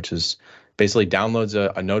window, which is basically downloads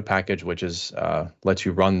a node package, which is lets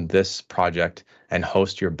you run this project and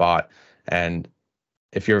host your bot. And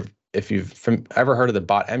if you've ever heard of the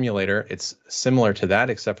bot emulator, it's similar to that,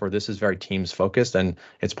 except for this is very Teams focused and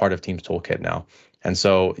it's part of Teams Toolkit now. And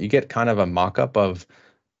so you get kind of a mock-up of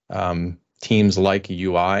Teams like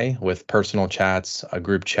UI with personal chats, a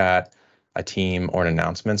group chat, a team, or an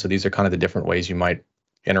announcement. So these are kind of the different ways you might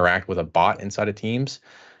interact with a bot inside of Teams.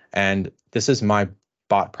 And this is my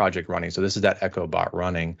bot project running. So this is that Echo bot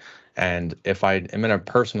running. And if I am in a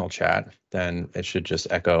personal chat, then it should just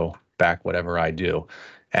echo back whatever I do.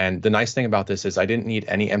 And the nice thing about this is I didn't need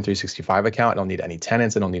any M365 account. I don't need any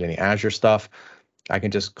tenants. I don't need any Azure stuff. I can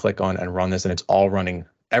just click on and run this, and it's all running.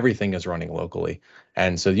 Everything is running locally.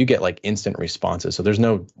 And so you get like instant responses. So there's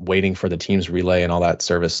no waiting for the Teams relay and all that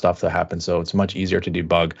service stuff to happen. So it's much easier to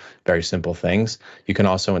debug very simple things. You can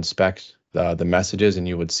also inspect the messages, and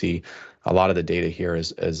you would see a lot of the data here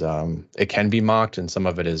is it can be mocked, and some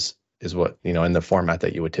of it is what, in the format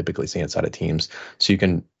that you would typically see inside of Teams. So you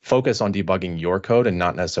can focus on debugging your code and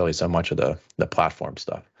not necessarily so much of the platform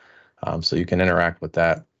stuff. So you can interact with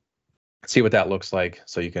that, see what that looks like.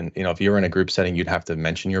 So you can, if you're in a group setting, you'd have to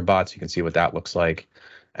mention your bots. You can see what that looks like,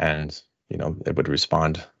 and it would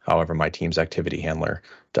respond however my Teams activity handler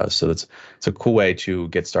does. So it's a cool way to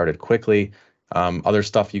get started quickly. Other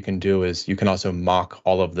stuff you can do is you can also mock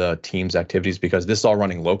all of the Teams activities, because this is all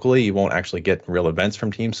running locally. You won't actually get real events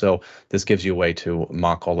from Teams. So this gives you a way to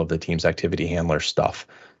mock all of the Teams activity handler stuff.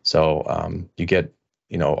 So you get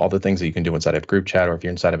all the things that you can do inside of group chat, or if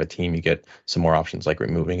you're inside of a team, you get some more options like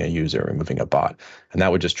removing a user, removing a bot, and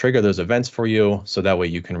that would just trigger those events for you. So that way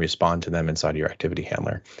you can respond to them inside of your activity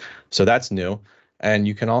handler. So that's new. And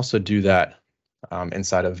you can also do that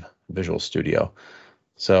inside of Visual Studio.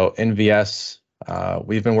 So in VS,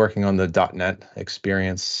 we've been working on the .NET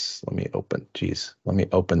experience. Let me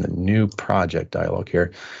open the new project dialog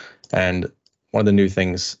here. And one of the new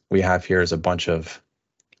things we have here is a bunch of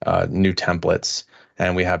new templates.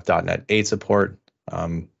 And we have .NET 8 support.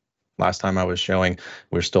 Last time I was showing,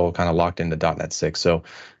 we're still kind of locked into .NET 6. So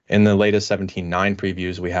in the latest 17.9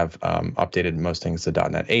 previews, we have updated most things to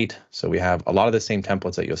 .NET 8. So we have a lot of the same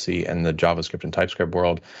templates that you'll see in the JavaScript and TypeScript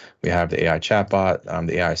world. We have the AI chatbot,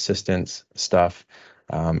 the AI assistance stuff,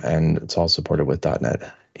 and it's all supported with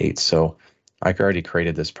 .NET 8. So I already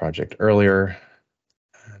created this project earlier.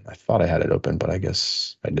 And I thought I had it open, but I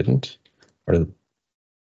guess I didn't. Or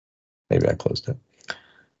maybe I closed it.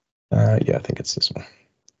 Yeah, I think it's this one.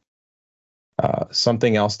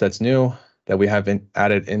 Something else that's new that we haven't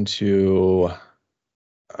added into,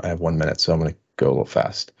 I have 1 minute, so I'm going to go a little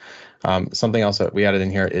fast. Something else that we added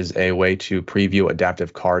in here is a way to preview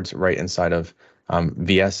adaptive cards right inside of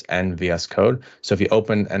VS and VS Code. So if you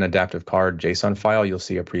open an adaptive card JSON file, you'll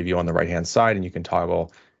see a preview on the right-hand side, and you can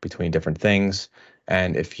toggle between different things.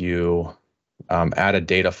 And if you add a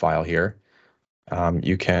data file here,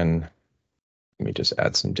 you can, let me just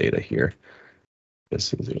add some data here.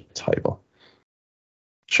 This is a typo.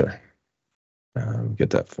 Sure. Get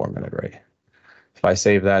that formatted right. If I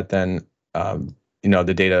save that, then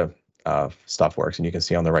the data stuff works, and you can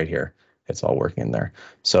see on the right here, it's all working in there.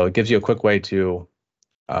 So it gives you a quick way to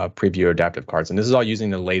preview adaptive cards, and this is all using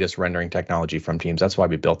the latest rendering technology from Teams. That's why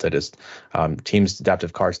we built it. Is Teams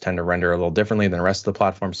adaptive cards tend to render a little differently than the rest of the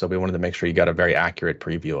platform, so we wanted to make sure you got a very accurate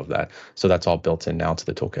preview of that. So that's all built in now to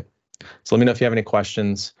the toolkit. So let me know if you have any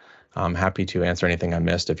questions. I'm happy to answer anything I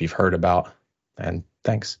missed if you've heard about, and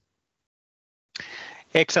thanks.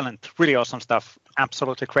 Excellent, really awesome stuff.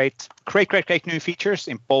 Absolutely great new features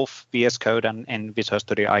in both VS Code and Visual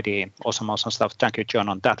Studio IDE. Awesome stuff. Thank you, John,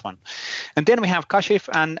 on that one. And then we have Kashif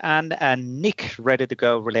and Nick ready to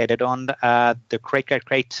go related on the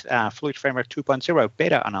great Fluid Framework 2.0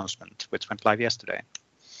 beta announcement, which went live yesterday.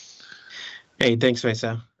 Hey, thanks,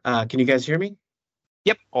 Vesa. Can you guys hear me?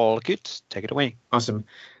 Yep, all good. Take it away. Awesome.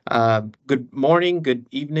 Good morning, good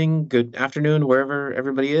evening, good afternoon, wherever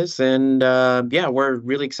everybody is. And yeah, we're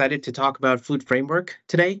really excited to talk about Fluid Framework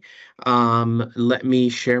today. Let me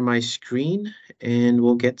share my screen and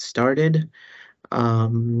we'll get started.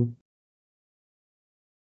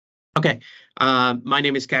 Okay, my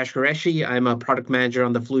name is Kashif Qureshi. I'm a product manager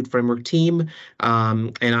on the Fluid Framework team,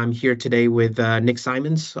 and I'm here today with Nick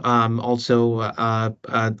Simons, also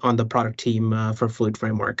on the product team for Fluid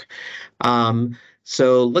Framework.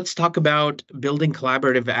 So let's talk about building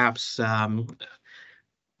collaborative apps.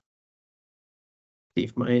 See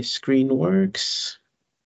if my screen works.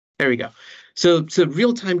 There we go. So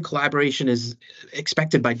real-time collaboration is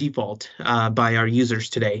expected by default by our users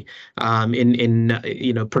today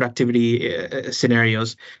in productivity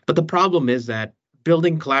scenarios. But the problem is that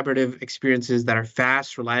building collaborative experiences that are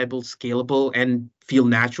fast, reliable, scalable, and feel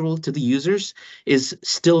natural to the users is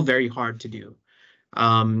still very hard to do.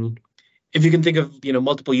 If you can think of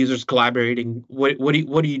multiple users collaborating, what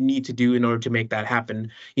do you need to do in order to make that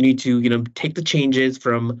happen? You need to take the changes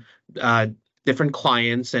from different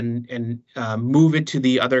clients and move it to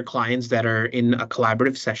the other clients that are in a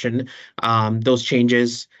collaborative session. Those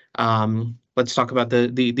changes, let's talk about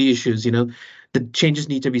the issues. The changes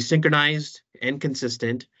need to be synchronized and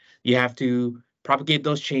consistent. You have to propagate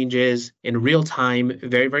those changes in real time,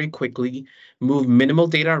 very, very quickly, move minimal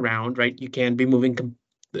data around, right? You can't be moving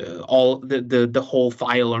all the whole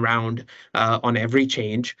file around on every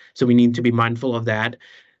change. So we need to be mindful of that.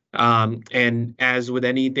 And as with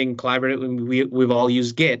anything collaborative, we've all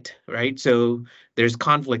used Git, right? So there's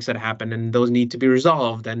conflicts that happen and those need to be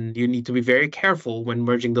resolved, and you need to be very careful when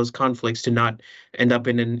merging those conflicts to not end up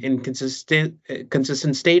in an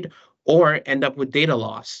consistent state or end up with data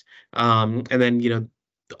loss. And then,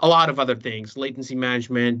 a lot of other things, latency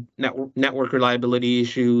management, network reliability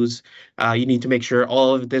issues. You need to make sure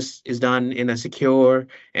all of this is done in a secure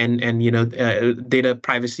and data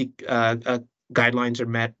privacy guidelines are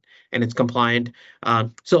met and it's compliant.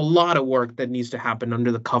 So a lot of work that needs to happen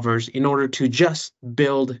under the covers in order to just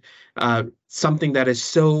build something that is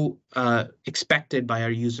so expected by our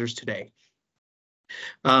users today.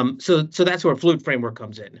 So that's where Fluid Framework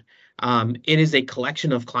comes in. It is a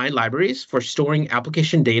collection of client libraries for storing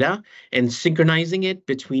application data and synchronizing it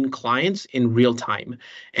between clients in real time.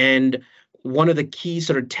 And one of the key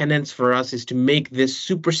sort of tenets for us is to make this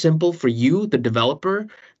super simple for you, the developer,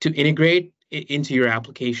 to integrate into your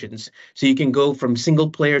applications. So you can go from single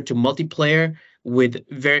player to multiplayer with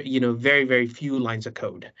very few lines of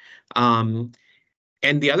code. And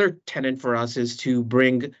the other tenet for us is to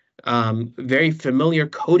bring very familiar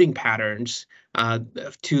coding patterns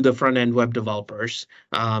to the front-end web developers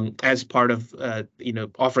as part of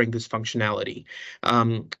offering this functionality.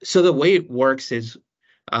 So the way it works is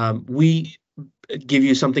we give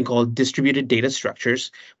you something called distributed data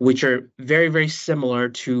structures, which are very, very similar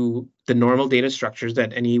to the normal data structures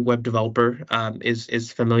that any web developer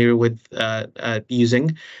is familiar with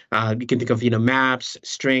using. You can think of maps,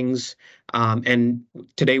 strings, and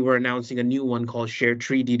today we're announcing a new one called Shared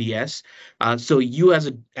Tree DDS. So you as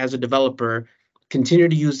a developer continue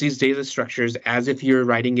to use these data structures as if you're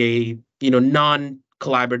writing a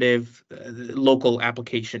non-collaborative local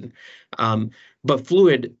application. But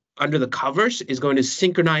Fluid under the covers is going to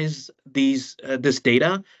synchronize this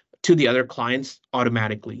data to the other clients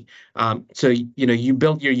automatically. So you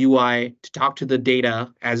built your UI to talk to the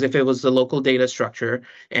data as if it was the local data structure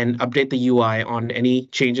and update the UI on any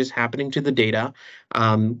changes happening to the data.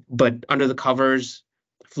 But under the covers,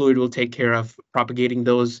 Fluid will take care of propagating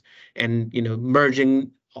those and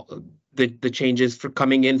merging the changes for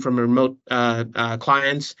coming in from remote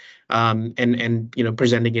clients and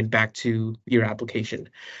presenting it back to your application.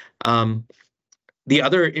 The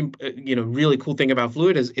other really cool thing about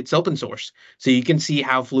Fluid is it's open source, so you can see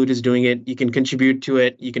how Fluid is doing it. You can contribute to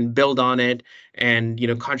it. You can build on it, and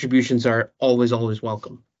contributions are always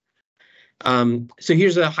welcome. So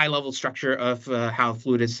here's a high-level structure of how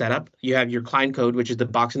Fluid is set up. You have your client code, which is the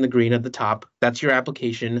box in the green at the top. That's your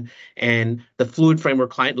application, and the Fluid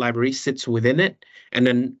Framework client library sits within it. And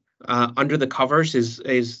then under the covers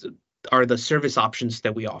are the service options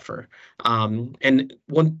that we offer. And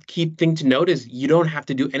one key thing to note is you don't have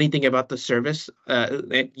to do anything about the service.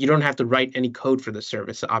 You don't have to write any code for the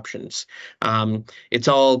service options. It's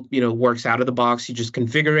all works out of the box. You just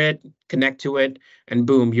configure it, connect to it, and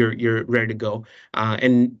boom, you're ready to go.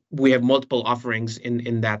 And we have multiple offerings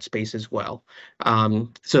in that space as well.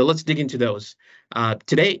 So let's dig into those.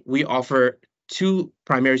 Today we offer two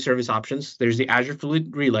primary service options. There's the Azure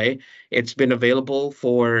Fluid Relay. It's been available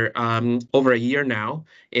for over a year now.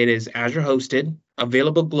 It is Azure hosted,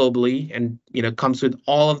 available globally, and comes with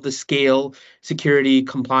all of the scale, security,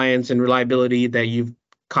 compliance, and reliability that you've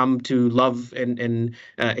come to love and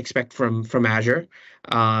expect from Azure.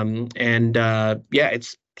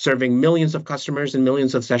 It's serving millions of customers and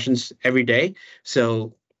millions of sessions every day.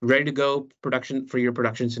 So ready to go for your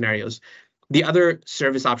production scenarios. The other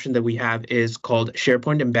service option that we have is called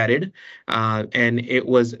SharePoint Embedded, and it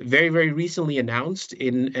was very, very recently announced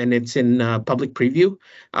and it's in public preview.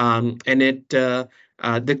 The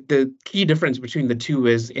key difference between the two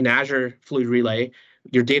is in Azure Fluid Relay,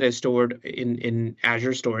 your data is stored in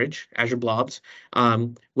Azure storage, Azure blobs.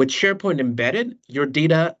 With SharePoint Embedded, your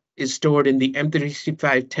data is stored in the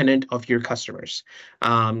M365 tenant of your customers.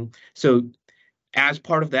 So as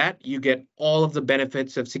part of that, you get all of the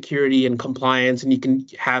benefits of security and compliance, and you can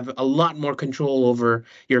have a lot more control over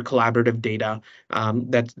your collaborative data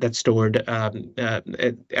that's stored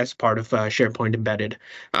as part of SharePoint Embedded.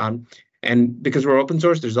 And because we're open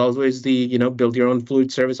source, there's always the build your own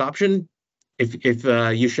Fluid service option if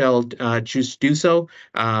you shall choose to do so.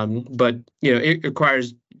 But it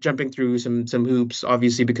requires jumping through some hoops,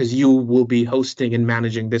 obviously, because you will be hosting and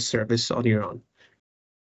managing this service on your own.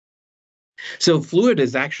 So Fluid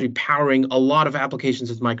is actually powering a lot of applications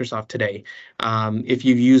with Microsoft today. If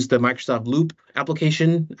you've used the Microsoft Loop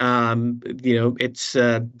application, it's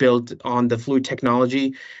built on the Fluid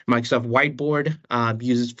technology. Microsoft Whiteboard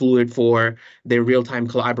uses Fluid for their real-time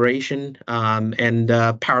collaboration, and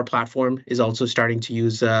Power Platform is also starting to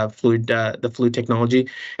use Fluid, the Fluid technology.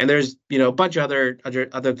 And there's a bunch of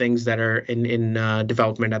other things that are in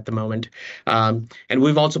development at the moment. And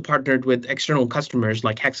we've also partnered with external customers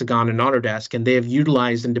like Hexagon and Autodesk, and they have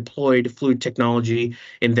utilized and deployed Fluid technology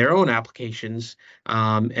in their own applications. We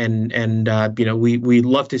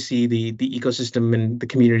love to see the ecosystem and the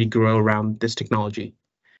community grow around this technology.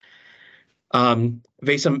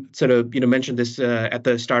 Vesa sort of mentioned this at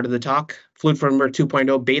the start of the talk. Fluid Framework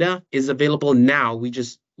 2.0 beta is available now. We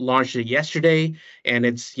just launched it yesterday, and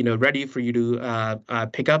it's ready for you to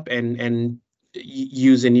pick up and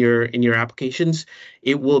use in your applications.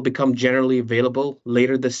 It will become generally available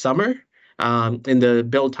later this summer in the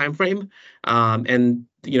build timeframe. And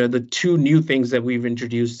the two new things that we've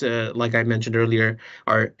introduced, like I mentioned earlier,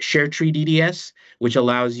 are ShareTree DDS, which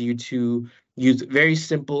allows you to use very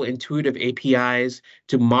simple, intuitive APIs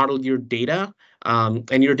to model your data.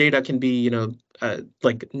 And your data can be,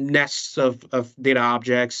 like nests of data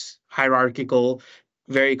objects, hierarchical,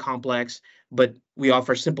 very complex, but we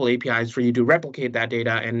offer simple APIs for you to replicate that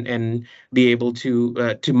data and be able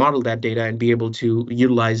to model that data and be able to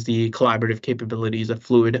utilize the collaborative capabilities of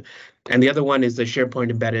Fluid. And the other one is the SharePoint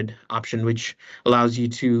Embedded option, which allows you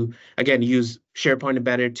to, again, use SharePoint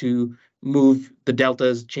Embedded to move the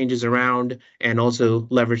deltas, changes around, and also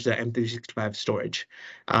leverage the M365 storage.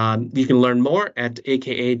 You can learn more at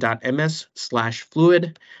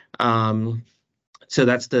aka.ms/fluid. So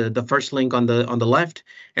that's the first link on the left.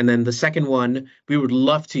 And then the second one, we would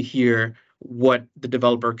love to hear what the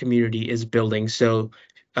developer community is building. So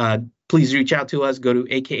please reach out to us. Go to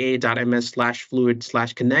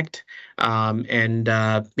aka.ms/fluid/connect.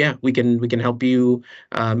 Yeah, we can help you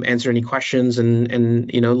answer any questions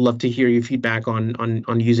and love to hear your feedback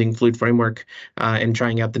on using Fluid Framework and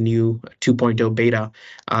trying out the new 2.0 beta.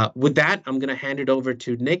 With that, I'm going to hand it over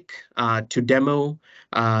to Nick to demo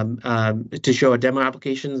to show a demo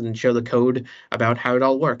applications and show the code about how it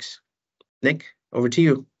all works. Nick, over to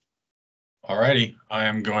you. Alrighty, I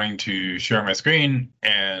am going to share my screen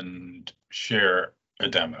and share a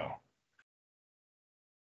demo.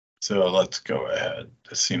 So let's go ahead.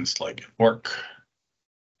 This seems like it work.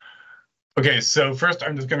 Okay, so first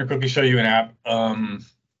I'm just going to quickly show you an app.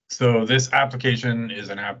 So this application is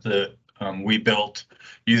an app that we built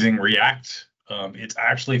using React. It's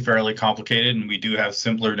actually fairly complicated, and we do have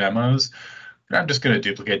simpler demos. But I'm just going to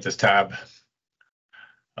duplicate this tab.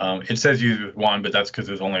 It says use with one, but that's because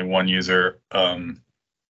there's only one user,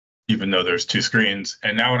 even though there's two screens.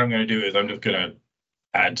 And now what I'm going to do is I'm just going to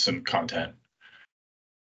add some content.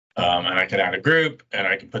 And I can add a group, and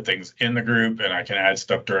I can put things in the group, and I can add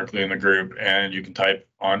stuff directly in the group. And you can type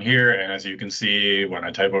on here, and as you can see, when I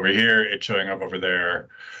type over here, it's showing up over there.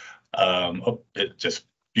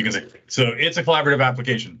 You can see. So it's a collaborative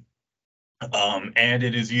application, and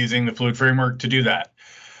it is using the Fluid Framework to do that.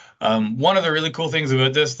 One of the really cool things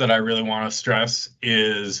about this that I really want to stress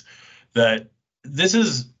is that this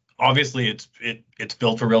is obviously it's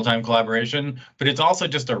built for real-time collaboration, but it's also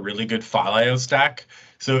just a really good file IO stack.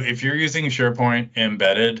 So if you're using SharePoint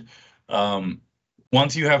Embedded,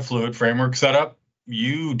 once you have Fluid Framework set up,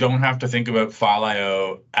 you don't have to think about file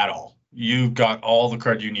IO at all. You've got all the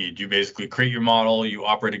cred you need. You basically create your model, you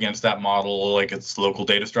operate against that model like it's local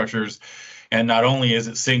data structures. And not only is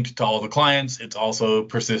it synced to all the clients, it's also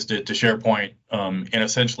persisted to SharePoint in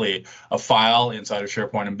essentially a file inside of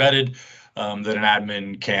SharePoint Embedded that an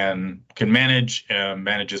admin can manage,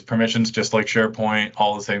 manages permissions just like SharePoint.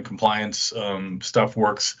 All the same compliance stuff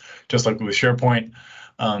works just like with SharePoint.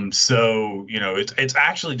 So, it's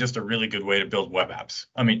actually just a really good way to build web apps.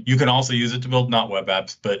 I mean, you can also use it to build not web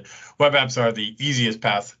apps, but web apps are the easiest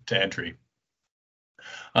path to entry.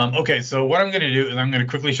 Okay, so what I'm going to do is I'm going to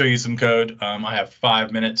quickly show you some code. I have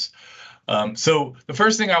 5 minutes. So the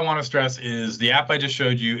first thing I want to stress is the app I just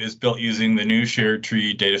showed you is built using the new shared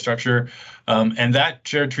tree data structure. And that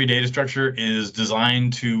shared tree data structure is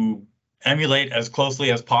designed to emulate as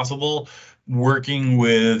closely as possible working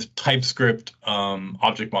with TypeScript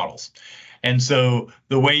object models. And so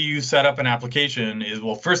the way you set up an application is,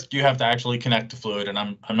 well, first you have to actually connect to Fluid, and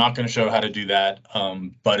I'm not going to show how to do that,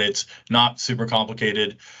 but it's not super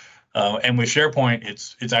complicated. And with SharePoint,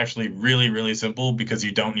 it's actually really, really simple because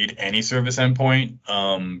you don't need any service endpoint.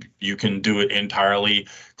 You can do it entirely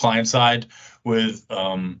client side. With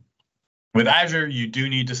Azure, you do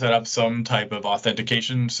need to set up some type of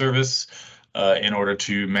authentication service in order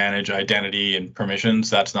to manage identity and permissions.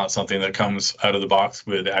 That's not something that comes out of the box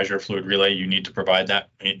with Azure Fluid Relay. You need to provide that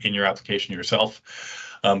in your application yourself.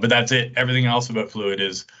 But that's it. Everything else about Fluid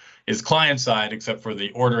is client side, except for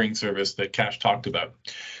the ordering service that Kash talked about.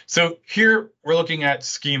 So here we're looking at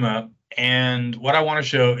schema, and what I want to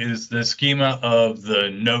show is the schema of the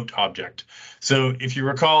note object. So if you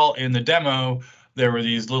recall in the demo, there were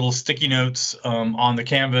these little sticky notes on the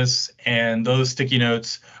canvas, and those sticky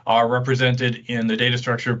notes are represented in the data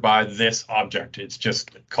structure by this object. It's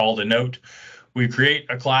just called a note. We create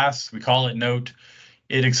a class, we call it note.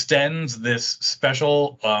 It extends this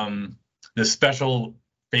special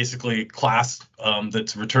basically class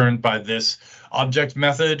that's returned by this object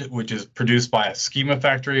method, which is produced by a schema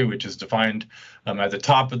factory, which is defined at the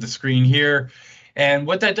top of the screen here. And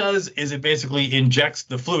what that does is it basically injects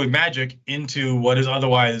the Fluid magic into what is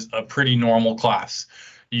otherwise a pretty normal class.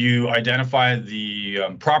 You identify the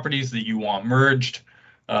properties that you want merged,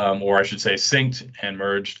 or I should say synced and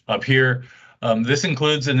merged up here. This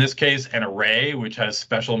includes, in this case, an array, which has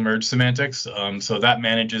special merge semantics. So that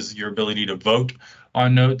manages your ability to vote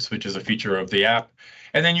on notes, which is a feature of the app.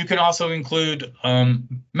 And then you can also include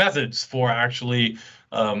methods for actually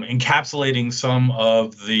encapsulating some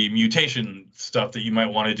of the mutation stuff that you might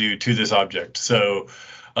want to do to this object. So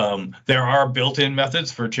there are built-in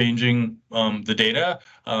methods for changing the data,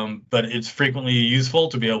 but it's frequently useful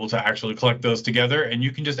to be able to actually collect those together, and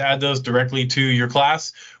you can just add those directly to your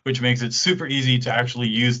class, which makes it super easy to actually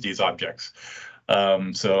use these objects.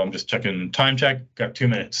 So I'm just checking time check, got 2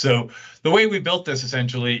 minutes. So the way we built this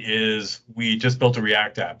essentially is we just built a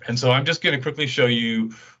React app. And so I'm just going to quickly show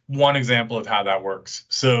you one example of how that works.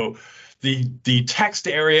 So the text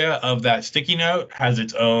area of that sticky note has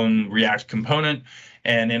its own React component.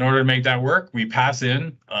 And in order to make that work, we pass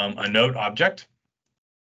in a note object.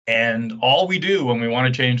 And all we do when we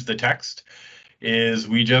want to change the text is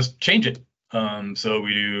we just change it. So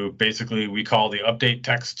we do basically, we call the update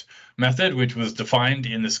text method, which was defined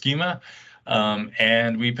in the schema,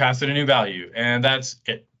 and we pass it a new value, and that's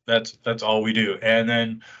it. That's all we do. And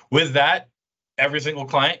then with that, every single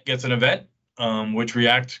client gets an event, which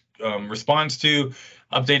React responds to,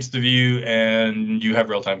 updates the view, and you have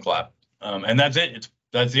real-time collab. And that's it.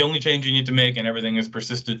 That's the only change you need to make, and everything is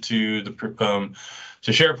persisted to the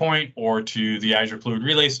to SharePoint or to the Azure Fluid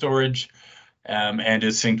Relay storage, and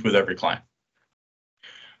is synced with every client.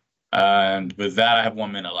 And with that, I have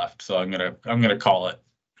 1 minute left, so I'm gonna call it.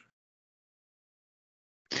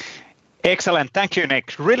 Excellent. Thank you,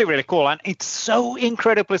 Nick. Really, really cool. And it's so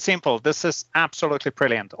incredibly simple. This is absolutely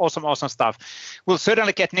brilliant. Awesome stuff. We'll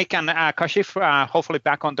certainly get Nick and Kashif hopefully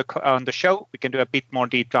back on the show. We can do a bit more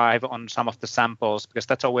deep dive on some of the samples, because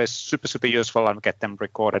that's always super useful, and get them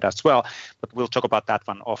recorded as well. But we'll talk about that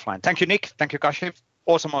one offline. Thank you, Nick. Thank you, Kashif.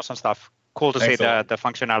 Awesome stuff. Cool to see the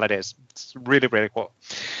functionalities. It's really, really cool.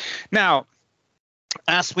 Now,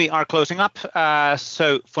 as we are closing up,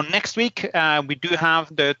 so for next week, we do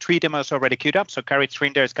have the 3 demos already queued up. So Garry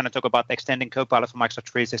Trinder is going to talk about extending Copilot for Microsoft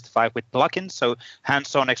 365 with plugins. So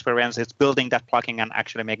hands-on experience is building that plugin and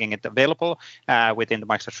actually making it available within the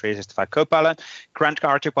Microsoft 365 Copilot. Grant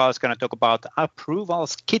Archibald is going to talk about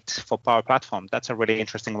Approvals Kit for Power Platform. That's a really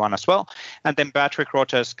interesting one as well. And then Patrick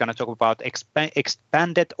Rogers is going to talk about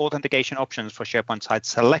expanded authentication options for SharePoint sites,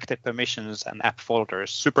 selected permissions and app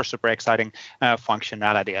folders. Super exciting functionality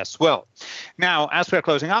as well. Now, as we're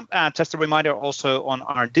closing up, just a reminder also on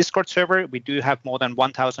our Discord server, we do have more than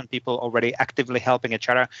 1,000 people already actively helping each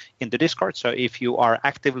other in the Discord. So if you are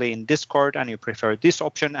actively in Discord and you prefer this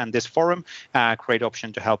option and this forum, great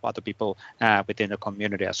option to help other people within the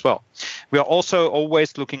community as well. We are also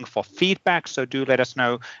always looking for feedback, so do let us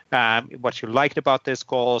know what you liked about this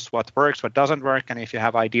calls, what works, what doesn't work, and if you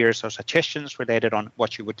have ideas or suggestions related on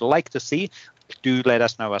what you would like to see, do let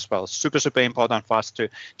us know as well. Super important for us to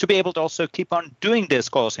be able to also keep on doing these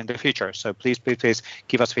calls in the future. So please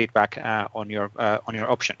give us feedback on your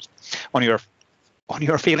options, on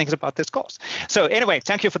your feelings about this course. So anyway,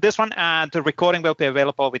 thank you for this one. The recording will be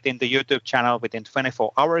available within the YouTube channel within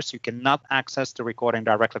 24 hours. You cannot access the recording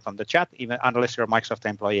directly from the chat, even unless you're a Microsoft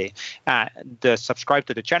employee. Subscribe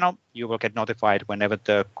to the channel. You will get notified whenever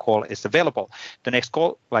the call is available. The next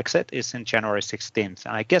call, like I said, is in January 16th.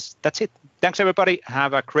 And I guess that's it. Thanks, everybody.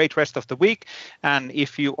 Have a great rest of the week. And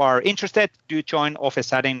if you are interested, do join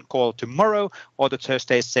Office Admin call tomorrow or the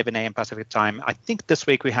Thursday, 7 a.m. Pacific time. I think this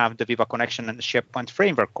week we have the Viva Connection and the SharePoint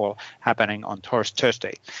Framework call happening on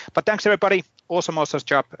Thursday. But thanks, everybody. Awesome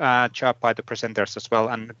job by the presenters as well.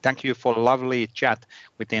 And thank you for lovely chat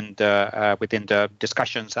within the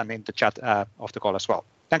discussions and in the chat of the call as well.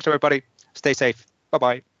 Thanks, everybody. Stay safe.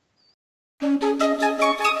 Bye-bye.